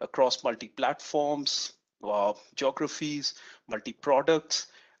across multi-platforms, geographies, multi-products,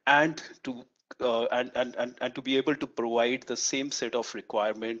 and to and to be able to provide the same set of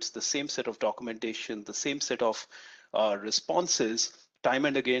requirements, the same set of documentation, the same set of responses time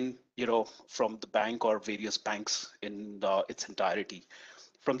and again from the bank or various banks in its entirety.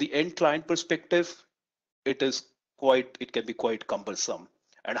 From the end client perspective, it can be quite cumbersome.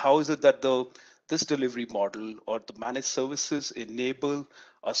 And how is it that this delivery model or the managed services enable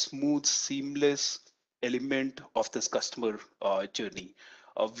a smooth, seamless element of this customer journey?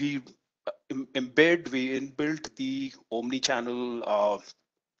 We inbuilt the omni-channel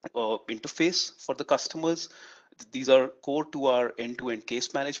interface for the customers. These are core to our end-to-end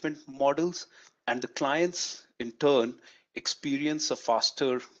case management models, and the clients in turn experience a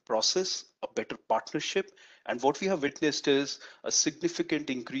faster process, a better partnership, and what we have witnessed is a significant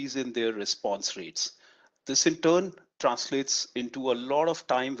increase in their response rates. This in turn translates into a lot of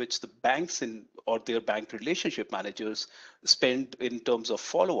time which the banks or their bank relationship managers spend in terms of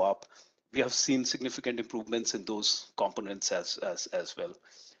follow-up. We have seen significant improvements in those components as well.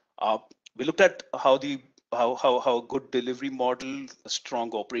 We looked at how good delivery model, a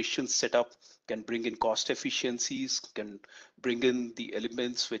strong operations setup can bring in cost efficiencies, can bring in the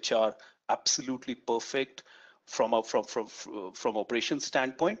elements which are absolutely perfect from operations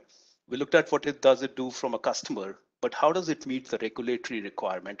standpoint. We looked at what it does it do from a customer, but how does it meet the regulatory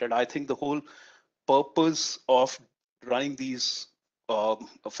requirement? And I think the whole purpose of running these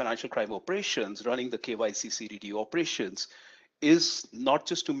financial crime operations, running the KYC CDD operations, is not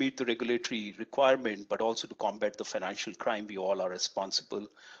just to meet the regulatory requirement, but also to combat the financial crime we all are responsible,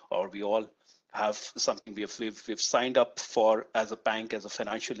 or we all have something we've signed up for as a bank, as a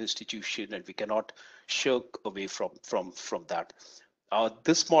financial institution, and we cannot shirk away from that.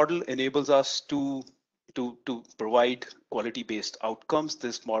 This model enables us to provide quality-based outcomes.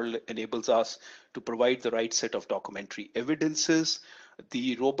 This model enables us to provide the right set of documentary evidences.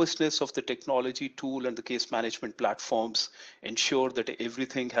 The robustness of the technology tool and the case management platforms ensure that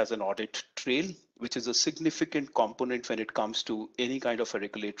everything has an audit trail, which is a significant component when it comes to any kind of a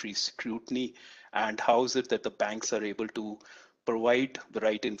regulatory scrutiny. And how is it that the banks are able to provide the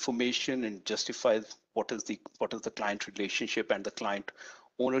right information and justify what is the client relationship and the client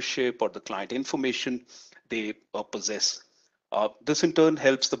ownership or the client information they possess. This in turn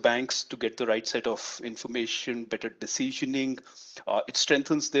helps the banks to get the right set of information, better decisioning. It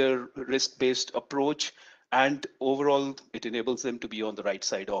strengthens their risk-based approach, and overall, it enables them to be on the right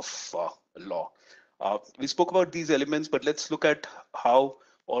side of law. We spoke about these elements, but let's look at how,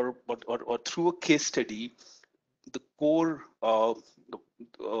 or through a case study, the core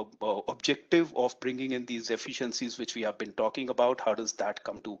objective of bringing in these efficiencies, which we have been talking about, how does that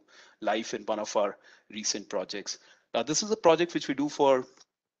come to life in one of our recent projects? Now, this is a project which we do for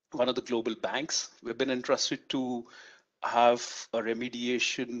one of the global banks. We've been entrusted to have a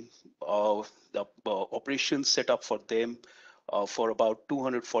remediation operations set up for them for about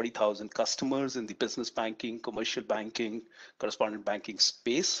 240,000 customers in the business banking, commercial banking, correspondent banking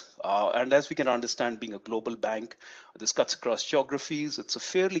space. And as we can understand, being a global bank, this cuts across geographies. It's a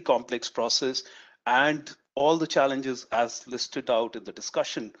fairly complex process, and all the challenges as listed out in the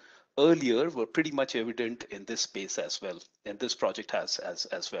discussion earlier were pretty much evident in this space as well, and this project has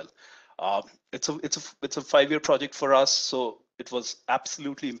as well. It's a 5-year project for us, so it was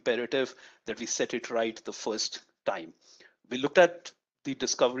absolutely imperative that we set it right the first time. We looked at the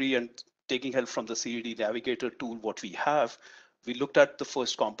discovery and taking help from the CDD Navigator tool, what we have. We looked at the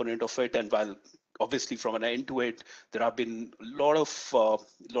first component of it, and while obviously from an end to end, there have been a lot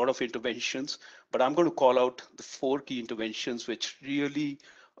of interventions, but I'm going to call out the 4 key interventions which really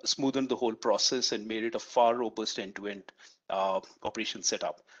smoothened the whole process and made it a far robust end-to-end operation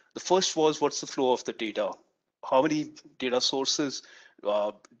setup. The first was, what's the flow of the data? How many data sources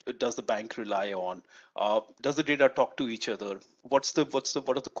does the bank rely on? Does the data talk to each other? What are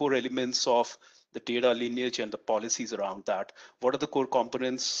the core elements of the data lineage and the policies around that? What are the core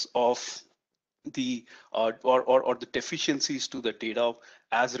components of the or the deficiencies to the data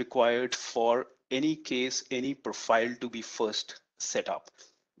as required for any case, any profile to be first set up?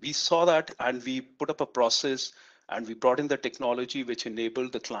 We saw that, and we put up a process, and we brought in the technology which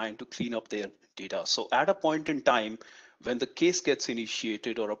enabled the client to clean up their data. So at a point in time when the case gets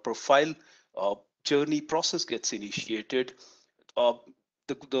initiated or a profile journey process gets initiated,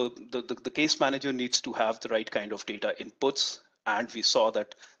 the case manager needs to have the right kind of data inputs. And we saw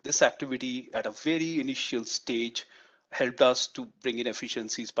that this activity at a very initial stage helped us to bring in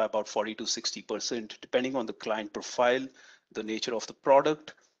efficiencies by about 40 to 60%, depending on the client profile, the nature of the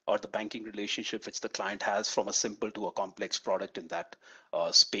product, or the banking relationship which the client has, from a simple to a complex product in that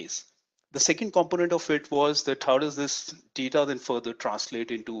space. The second component of it was that how does this data then further translate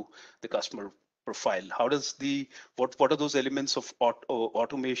into the customer profile? How does what are those elements of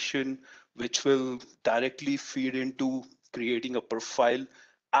automation which will directly feed into creating a profile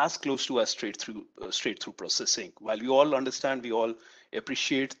as close to as straight through processing. While we all understand, we all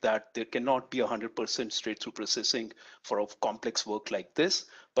appreciate that there cannot be 100% straight through processing for a complex work like this,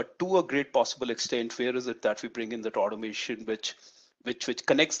 but to a great possible extent, where is it that we bring in that automation which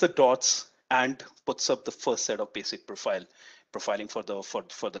connects the dots and puts up the first set of basic profiling for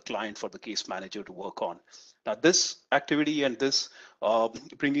the client, for the case manager to work on. Now, this activity and this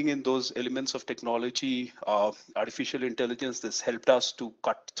bringing in those elements of technology, artificial intelligence, this helped us to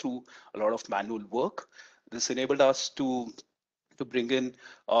cut through a lot of manual work. This enabled us to bring in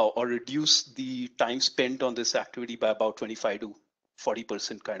or reduce the time spent on this activity by about 25 to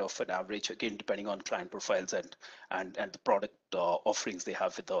 40% kind of an average, again depending on client profiles and the product offerings they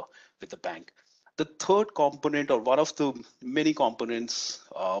have with the bank. The third component, or one of the many components,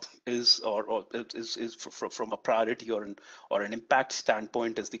 is from a priority or an impact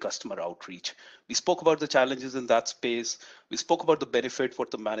standpoint, is the customer outreach. We spoke about the challenges in that space. We spoke about the benefit what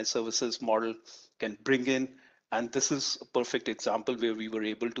the managed services model can bring in, and this is a perfect example where we were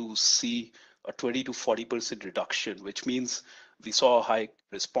able to see a 20 to 40% reduction, which means we saw high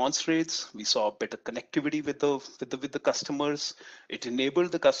response rates. We saw better connectivity with the customers. It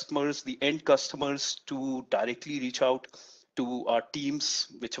enabled the customers, the end customers, to directly reach out to our teams,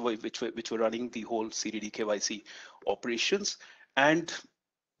 which were running the whole CDD KYC operations, and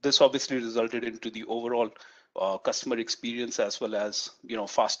this obviously resulted into the overall customer experience as well as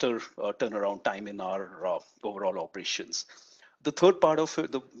faster turnaround time in our overall operations. The third part of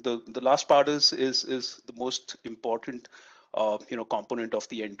it, the last part is the most important component of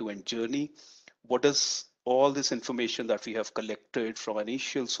the end-to-end journey. What is all this information that we have collected from an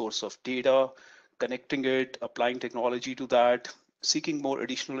initial source of data, connecting it, applying technology to that, seeking more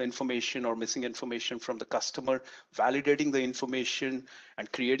additional information or missing information from the customer, validating the information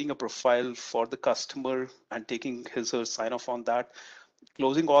and creating a profile for the customer and taking his or her sign off on that,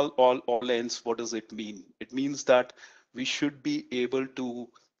 closing all ends. What does it mean? It means that we should be able to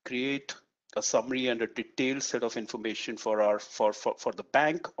create a summary and a detailed set of information for the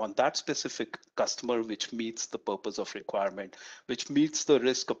bank on that specific customer, which meets the purpose of requirement, which meets the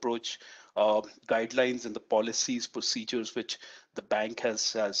risk approach guidelines and the policies, procedures which the bank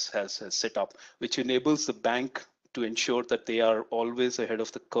has set up, which enables the bank to ensure that they are always ahead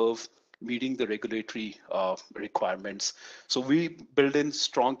of the curve, meeting the regulatory requirements. So we build in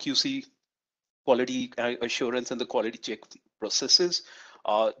strong QC, quality assurance, and the quality check processes.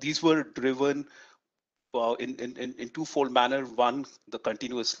 These were driven in twofold manner. One, the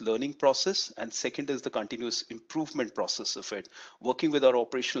continuous learning process, and second is the continuous improvement process of it. Working with our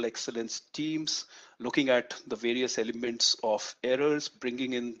operational excellence teams, looking at the various elements of errors,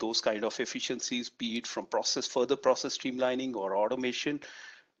 bringing in those kind of efficiencies, be it from further process streamlining or automation.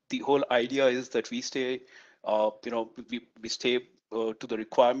 The whole idea is that we stay, we stay to the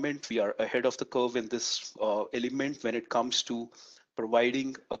requirement. We are ahead of the curve in this element when it comes to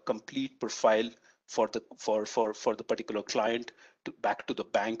providing a complete profile for the particular client back to the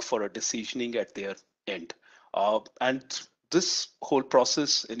bank for a decisioning at their end. And this whole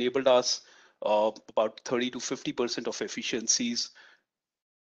process enabled us about 30 to 50% of efficiencies,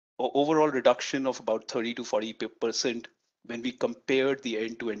 overall reduction of about 30 to 40% when we compared the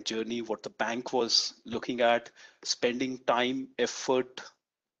end-to-end journey, what the bank was looking at, spending time, effort,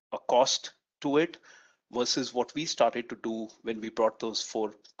 a cost to it, versus what we started to do when we brought those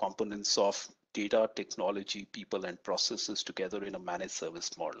four components of data, technology, people, and processes together in a managed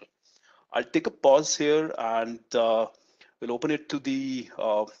service model. I'll take a pause here, and we'll open it to the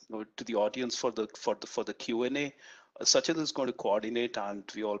audience for the Q&A. Sachin is going to coordinate, and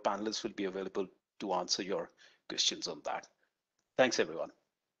we all panelists will be available to answer your questions on that. Thanks, everyone.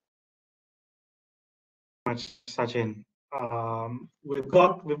 Much, Sachin. We've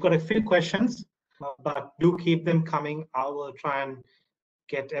got a few questions, but do keep them coming. I will try and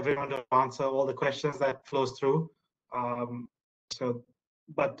get everyone to answer all the questions that flows through.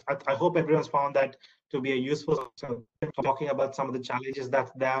 But I hope everyone's found that to be a useful, talking about some of the challenges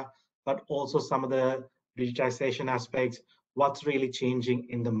that's there, but also some of the digitization aspects, what's really changing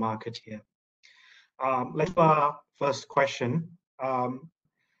in the market here. Let's go our first question.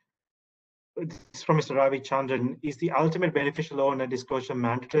 It's from Mr. Ravi Chandran. Is the ultimate beneficial owner disclosure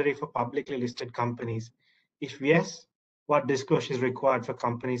mandatory for publicly listed companies? If yes, what disclosure is required for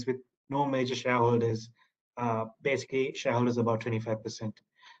companies with no major shareholders, basically shareholders about 25%?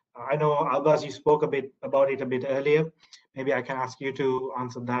 I know, Albaz, you spoke about it a bit earlier. Maybe I can ask you to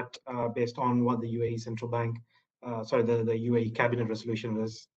answer that based on what the UAE Central Bank, the UAE Cabinet Resolution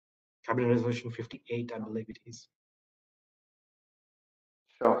was, Cabinet Resolution 58, I believe it is.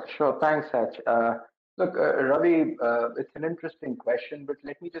 Sure. Thanks, Sach. Look, Ravi, it's an interesting question, but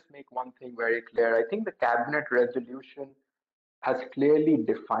let me just make one thing very clear. I think the cabinet resolution has clearly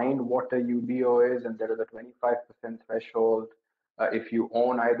defined what a UBO is, and there is a 25% threshold if you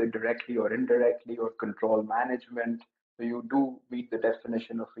own either directly or indirectly or control management. So you do meet the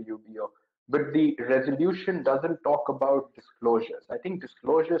definition of a UBO. But the resolution doesn't talk about disclosures. I think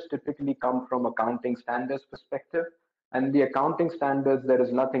disclosures typically come from accounting standards perspective. And the accounting standards, there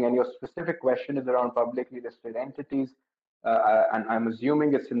is nothing, and your specific question is around publicly listed entities. And I'm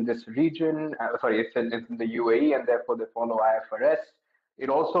assuming it's in this region, it's in the UAE, and therefore they follow IFRS. It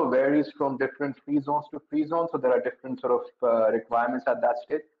also varies from different free zones to free zones, so there are different sort of requirements at that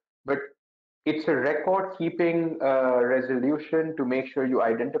stage. But it's a record keeping resolution to make sure you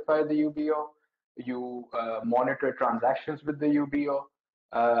identify the UBO, you monitor transactions with the UBO,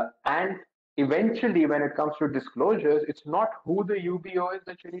 and eventually when it comes to disclosures, it's not who the UBO is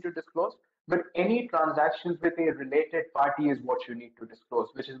that you need to disclose, but any transactions with a related party is what you need to disclose,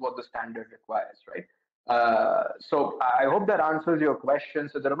 which is what the standard requires, right? So I hope that answers your question.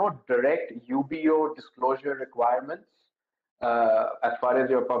 So there are no direct UBO disclosure requirements as far as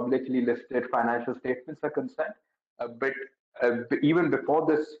your publicly listed financial statements are concerned. But even before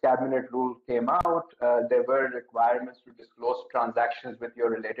this cabinet rule came out, there were requirements to disclose transactions with your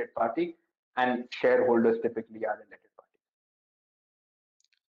related party, and shareholders typically are related parties.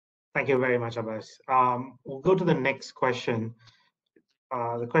 Thank you very much, Abbas. We'll go to the next question.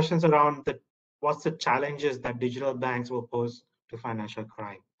 The question's around what's the challenges that digital banks will pose to financial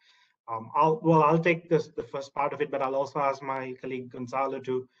crime? I'll take the first part of it, but I'll also ask my colleague Gonzalo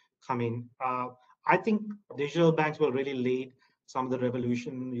to come in. I think digital banks will really lead some of the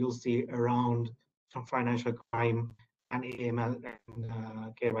revolution you'll see around financial crime and AML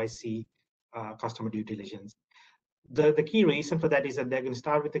and KYC, customer due diligence. The key reason for that is that they're going to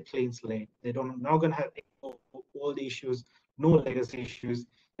start with a clean slate. They're not going to have all the issues, no legacy issues.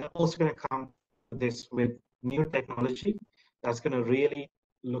 They're also going to come to this with new technology that's going to really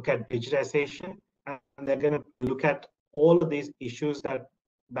look at digitization, and they're going to look at all of these issues that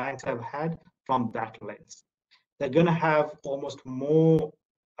banks have had from that lens. They're going to have almost more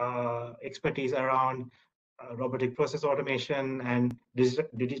expertise around robotic process automation and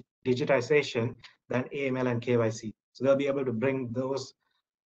digitization than AML and KYC. So they'll be able to bring those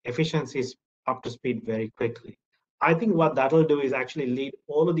efficiencies up to speed very quickly. I think what that'll do is actually lead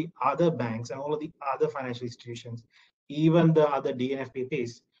all of the other banks and all of the other financial institutions, even the other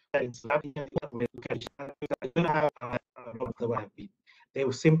DNFPPs, they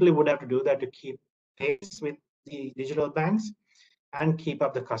simply would have to do that to keep pace with the digital banks and keep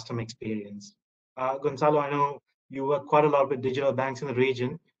up the customer experience. Gonzalo, I know you work quite a lot with digital banks in the region.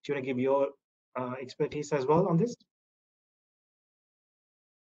 Do you want to give your expertise as well on this?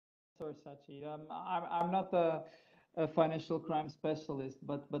 Sorry, Sachi. I'm not a financial crime specialist,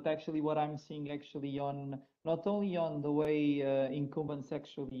 but actually what I'm seeing actually on not only on the way incumbents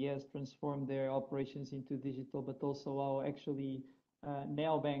actually has transformed their operations into digital, but also how actually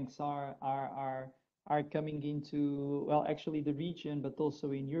neobanks are coming into, well, actually the region, but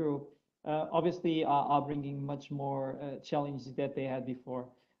also in Europe, obviously are bringing much more challenges that they had before.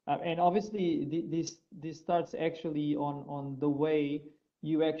 And obviously this starts actually on the way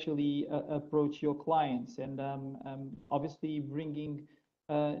you actually approach your clients, and obviously bringing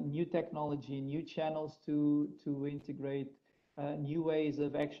new technology, new channels to integrate, new ways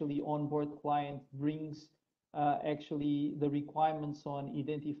of actually onboard client brings actually the requirements on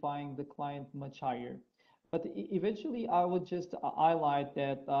identifying the client much higher. But eventually, I would just highlight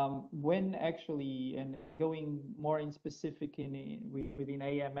that when actually, and going more in specific within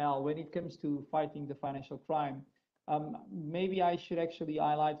AML, when it comes to fighting the financial crime, maybe I should actually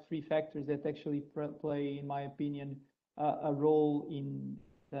highlight three factors that actually play, in my opinion, a role in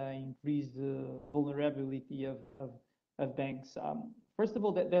the increased vulnerability of banks. First of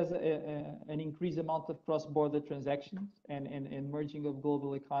all, there's an increased amount of cross-border transactions and merging of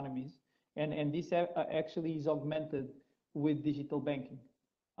global economies. And this actually is augmented with digital banking.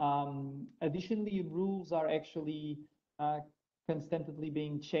 Additionally, rules are actually constantly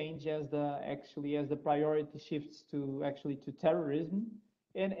being changed as the priority shifts to terrorism,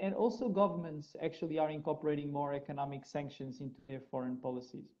 and also governments actually are incorporating more economic sanctions into their foreign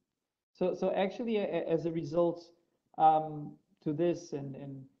policies. So actually, as a result to this,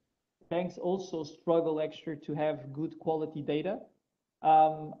 and banks also struggle extra to have good quality data.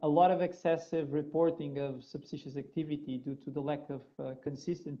 A lot of excessive reporting of suspicious activity due to the lack of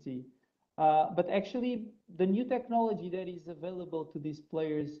consistency. But actually, the new technology that is available to these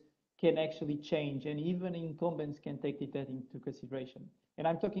players can actually change, and even incumbents can take that into consideration. And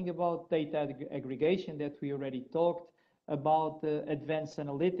I'm talking about data aggregation that we already talked about, advanced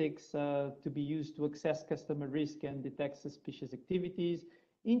analytics to be used to assess customer risk and detect suspicious activities,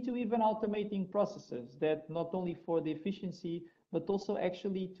 into even automating processes that not only for the efficiency, but also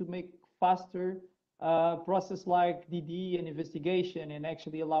actually to make faster process like DD and investigation, and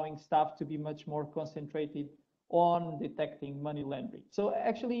actually allowing staff to be much more concentrated on detecting money laundering. So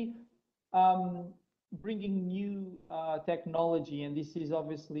actually bringing new technology, and this is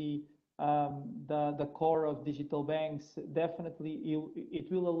obviously the core of digital banks, definitely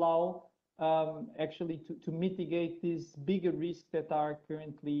it will allow actually to mitigate these bigger risks that are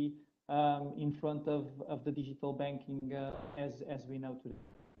currently in front of the digital banking as we know today.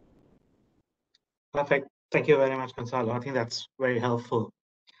 Perfect. Thank you very much, Gonzalo. I think that's very helpful.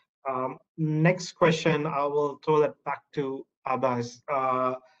 Next question, I will throw that back to Abbas.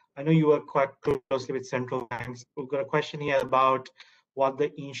 I know you work quite closely with central banks. We've got a question here about what the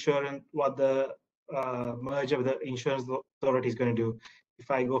merger with the insurance authority is going to do.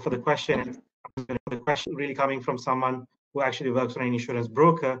 If I go for the question really coming from someone who actually works for an insurance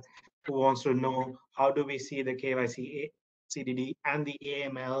broker, who wants to know how do we see the KYC, CDD, and the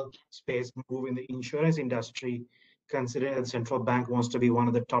AML space move in the insurance industry, considering that the central bank wants to be one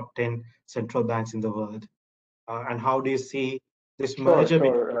of the top 10 central banks in the world. And how do you see this merger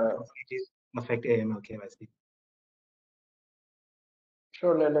affect AML KYC?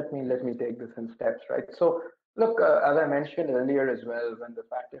 Sure, let me take this in steps, right? So look, as I mentioned earlier as well, when the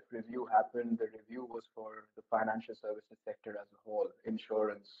FATF review happened, the review was for the financial services sector as a whole.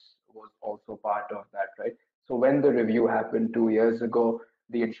 Insurance was also part of that, right? So when the review happened 2 years ago,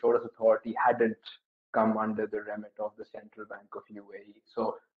 the insurance authority hadn't come under the remit of the Central Bank of UAE.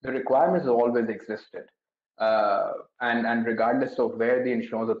 So the requirements have always existed. And regardless of where the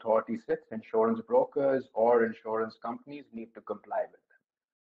insurance authority sits, insurance brokers or insurance companies need to comply with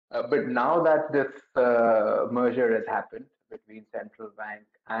them. But now that this merger has happened between central bank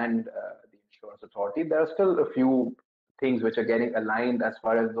and the insurance authority, there are still a few things which are getting aligned as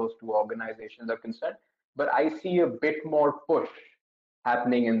far as those two organizations are concerned. But I see a bit more push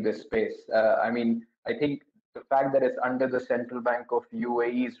happening in this space. I mean, I think the fact that it's under the Central Bank of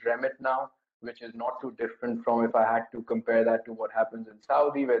UAE's remit now, which is not too different from if I had to compare that to what happens in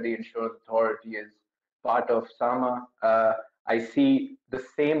Saudi, where the insurance authority is part of SAMA. I see the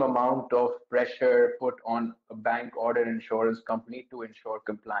same amount of pressure put on a bank or an insurance company to ensure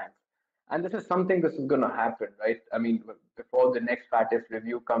compliance. And this is something this is going to happen, right? I mean, before the next FATF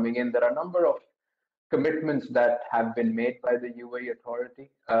review coming in, there are a number of commitments that have been made by the UAE authority.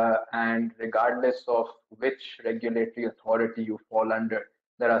 And regardless of which regulatory authority you fall under,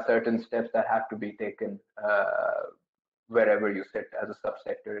 there are certain steps that have to be taken wherever you sit as a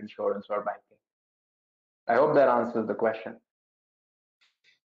subsector, insurance or banking. I hope that answers the question.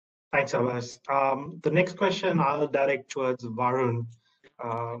 Thanks, Abbas. The next question I'll direct towards Varun.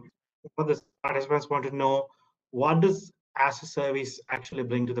 The participants want to know, what does as a service actually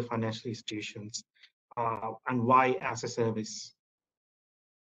bring to the financial institutions, and why as a service?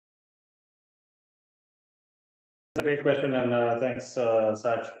 That's a great question, and thanks,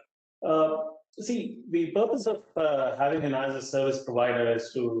 Saj. See, the purpose of having an as a service provider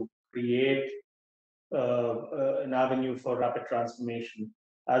is to create an avenue for rapid transformation.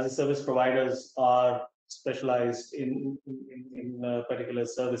 As a service providers are specialized in particular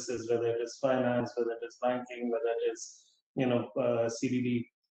services, whether it is finance, whether it is banking, whether it is CDD,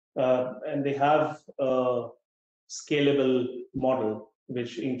 and they have a scalable model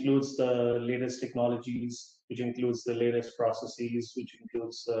which includes the latest technologies, which includes the latest processes, which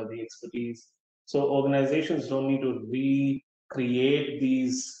includes the expertise. So organizations don't need to recreate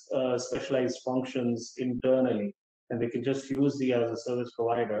these specialized functions internally, and they can just use the as a service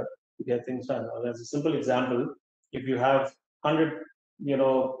provider to get things done. As a simple example, if you have 100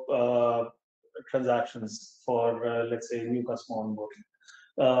 transactions for let's say new customer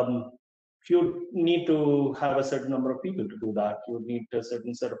onboarding, you need to have a certain number of people to do that. You would need a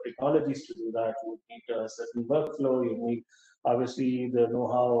certain set of technologies to do that. You would need a certain workflow. You need obviously the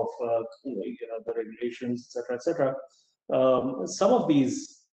know-how of the regulations, etc., etc. Some of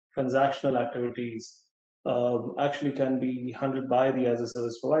these transactional activities actually can be handled by the as a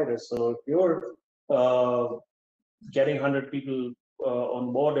service provider. So if you're getting 100 people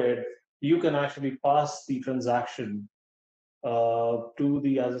onboarded, you can actually pass the transaction to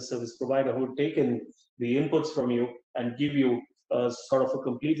the as a service provider who take in the inputs from you and give you a sort of a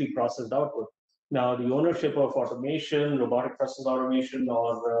completely processed output. Now, the ownership of automation, robotic process automation,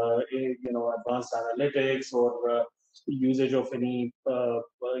 or advanced analytics, or usage of any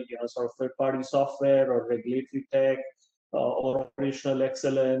sort of third-party software or regulatory tech, or operational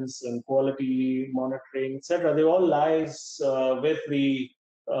excellence and quality monitoring, etc. They all lies with the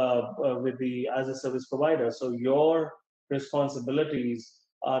as a service provider. So your responsibilities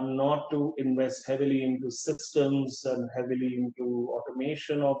are not to invest heavily into systems and heavily into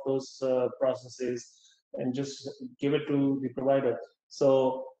automation of those processes, and just give it to the provider.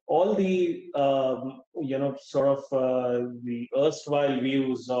 So all the sort of the erstwhile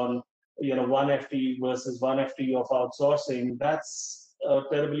views on 1FT versus 1FT of outsourcing, that's a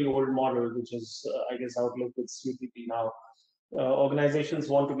terribly old model, which is I guess outlook with UTP now. Organizations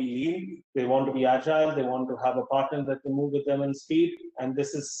want to be lean, they want to be agile, they want to have a partner that can move with them in speed, and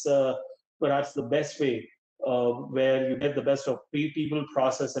this is perhaps the best way where you get the best of people,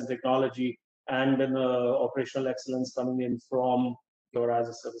 process, and technology, and then operational excellence coming in from your as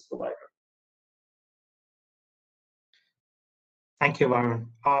a service provider. Thank you, Varun.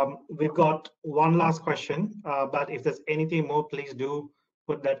 We've got one last question, but if there's anything more, please do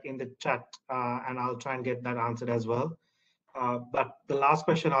put that in the chat, and I'll try and get that answered as well. But the last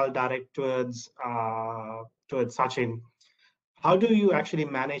question I'll direct towards Sachin. How do you actually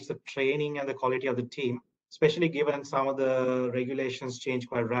manage the training and the quality of the team, especially given some of the regulations change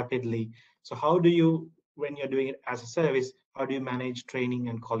quite rapidly? So how do you, when you're doing it as a service, how do you manage training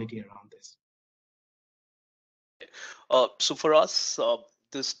and quality around this? So for us,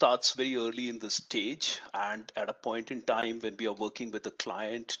 this starts very early in the stage, and at a point in time when we are working with the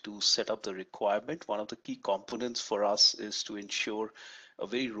client to set up the requirement, one of the key components for us is to ensure a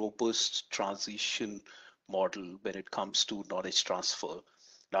very robust transition model when it comes to knowledge transfer.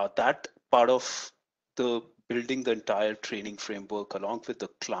 Now that part of the building the entire training framework along with the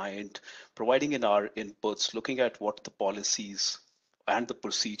client, providing in our inputs, looking at what the policies and the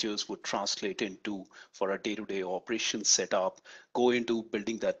procedures would translate into for a day-to-day operation setup, go into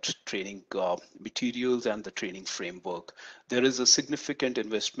building that training materials and the training framework. There is a significant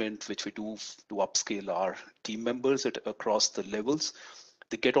investment which we do to upscale our team members across the levels.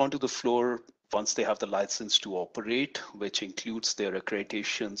 They get onto the floor once they have the license to operate, which includes their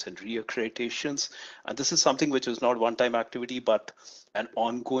accreditations and re-accreditations. And this is something which is not one-time activity, but an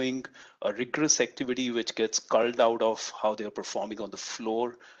ongoing rigorous activity which gets culled out of how they are performing on the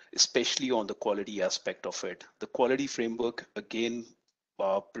floor, especially on the quality aspect of it. The quality framework, again,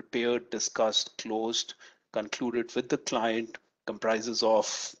 prepared, discussed, closed, concluded with the client, comprises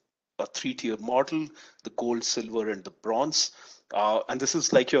of a 3-tier model, the gold, silver, and the bronze. And this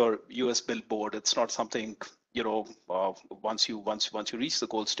is like your US billboard. It's not something, once you reach the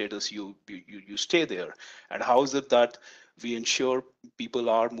gold status, you stay there. And how is it that we ensure people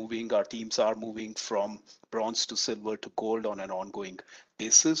are moving, our teams are moving from bronze to silver to gold on an ongoing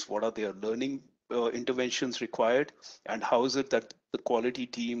basis? What are their learning interventions required? And how is it that the quality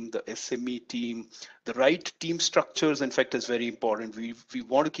team, the SME team, the right team structures, in fact, is very important. We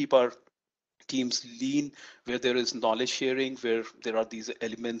want to keep our teams lean, where there is knowledge sharing, where there are these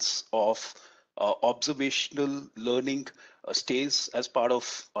elements of observational learning stays as part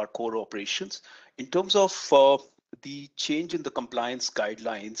of our core operations. In terms of the change in the compliance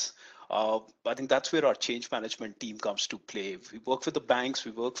guidelines, I think that's where our change management team comes to play. We work with the banks,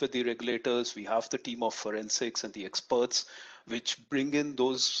 we work with the regulators, we have the team of forensics and the experts which bring in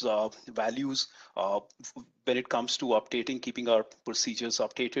those values when it comes to updating, keeping our procedures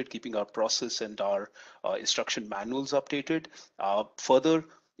updated, keeping our process and our instruction manuals updated. Further,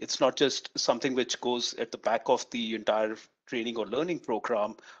 it's not just something which goes at the back of the entire training or learning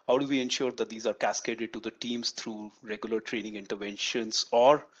program. How do we ensure that these are cascaded to the teams through regular training interventions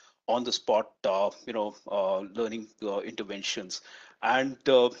or on the spot learning interventions? And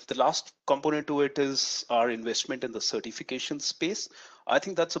the last component to it is our investment in the certification space. I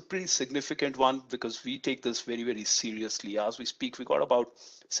think that's a pretty significant one because we take this very, very seriously. As we speak, we got about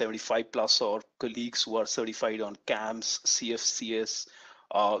 75 plus our colleagues who are certified on CAMS, CFCS,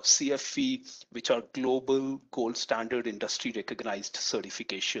 CFE, which are global gold standard industry recognized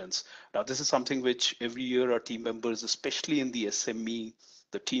certifications. Now, this is something which every year our team members, especially in the SME,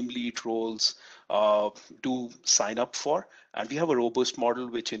 the team lead roles, do sign up for. And we have a robust model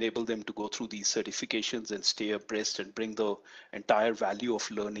which enable them to go through these certifications and stay abreast and bring the entire value of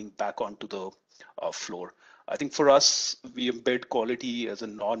learning back onto the floor. I think for us, we embed quality as a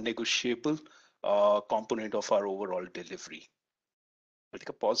non-negotiable component of our overall delivery. I'll take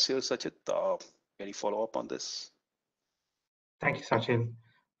a pause here, Sachit. Any follow-up on this? Thank you, Sachin.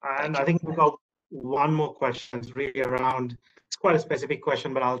 And I think we've got one more question. It's really around, it's quite a specific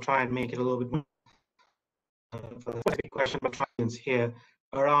question, but I'll try and make it a little bit more specific question, but here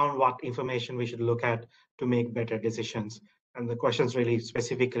around what information we should look at to make better decisions. And the question is really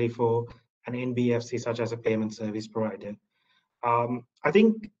specifically for an NBFC, such as a payment service provider. I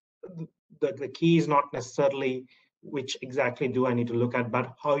think the key is not necessarily which exactly do I need to look at,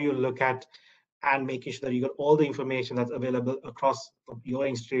 but how you look at and making sure that you got all the information that's available across your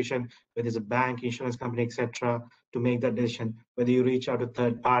institution, whether it's a bank, insurance company, etc., to make that decision. Whether you reach out to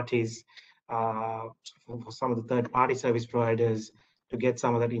third parties, for some of the third-party service providers to get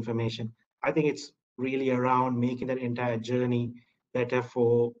some of that information. I think it's really around making that entire journey better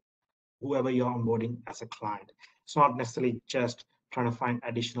for whoever you're onboarding as a client. It's not necessarily just trying to find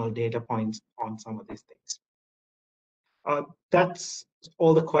additional data points on some of these things. That's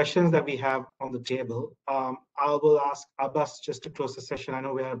all the questions that we have on the table. I will ask Abbas just to close the session. I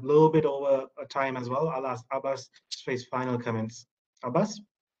know we have a little bit over time as well. I'll ask Abbas just for his final comments. Abbas?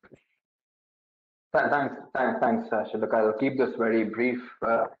 Thanks, Shiluk. I'll keep this very brief.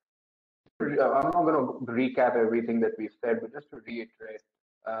 I'm not going to recap everything that we've said, but just to reiterate.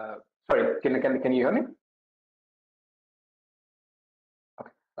 Sorry, can you hear me?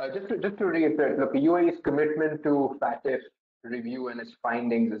 Okay. Just to reiterate, look, UAE's commitment to FATF review and its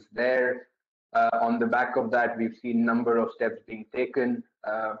findings is there. On the back of that, we've seen a number of steps being taken.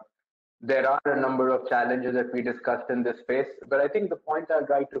 There are a number of challenges that we discussed in this space, but I think the point I'd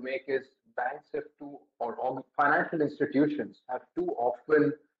like to make is banks have to, or financial institutions have too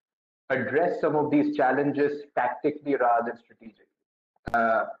often addressed some of these challenges tactically rather than strategically.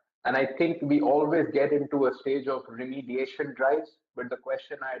 And I think we always get into a stage of remediation drives, but the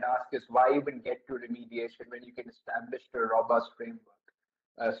question I'd ask is why even get to remediation when you can establish a robust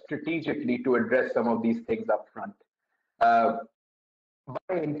framework strategically to address some of these things up front.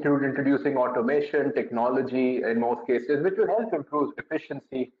 By introducing automation, technology in most cases, which will help improve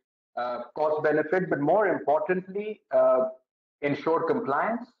efficiency, cost benefit, but more importantly, ensure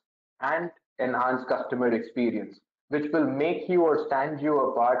compliance and enhance customer experience, which will make you or stand you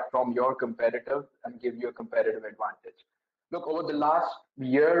apart from your competitors and give you a competitive advantage. Look, over the last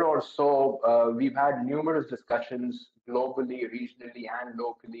year or so, we've had numerous discussions globally, regionally, and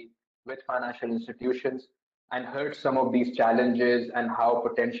locally with financial institutions and heard some of these challenges and how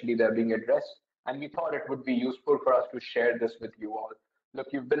potentially they're being addressed. And we thought it would be useful for us to share this with you all.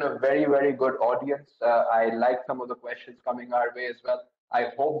 Look, you've been a very, very good audience. I like some of the questions coming our way as well. I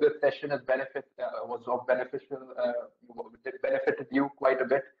hope this session has benefited you quite a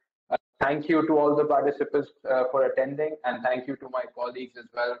bit. Thank you to all the participants for attending, and thank you to my colleagues as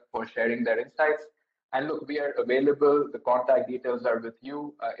well for sharing their insights. And look, we are available. The contact details are with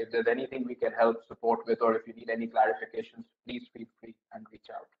you. If there's anything we can help support with, or if you need any clarifications, please feel free and reach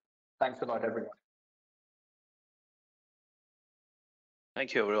out. Thanks a lot, everyone.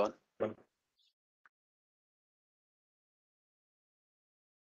 Thank you, everyone.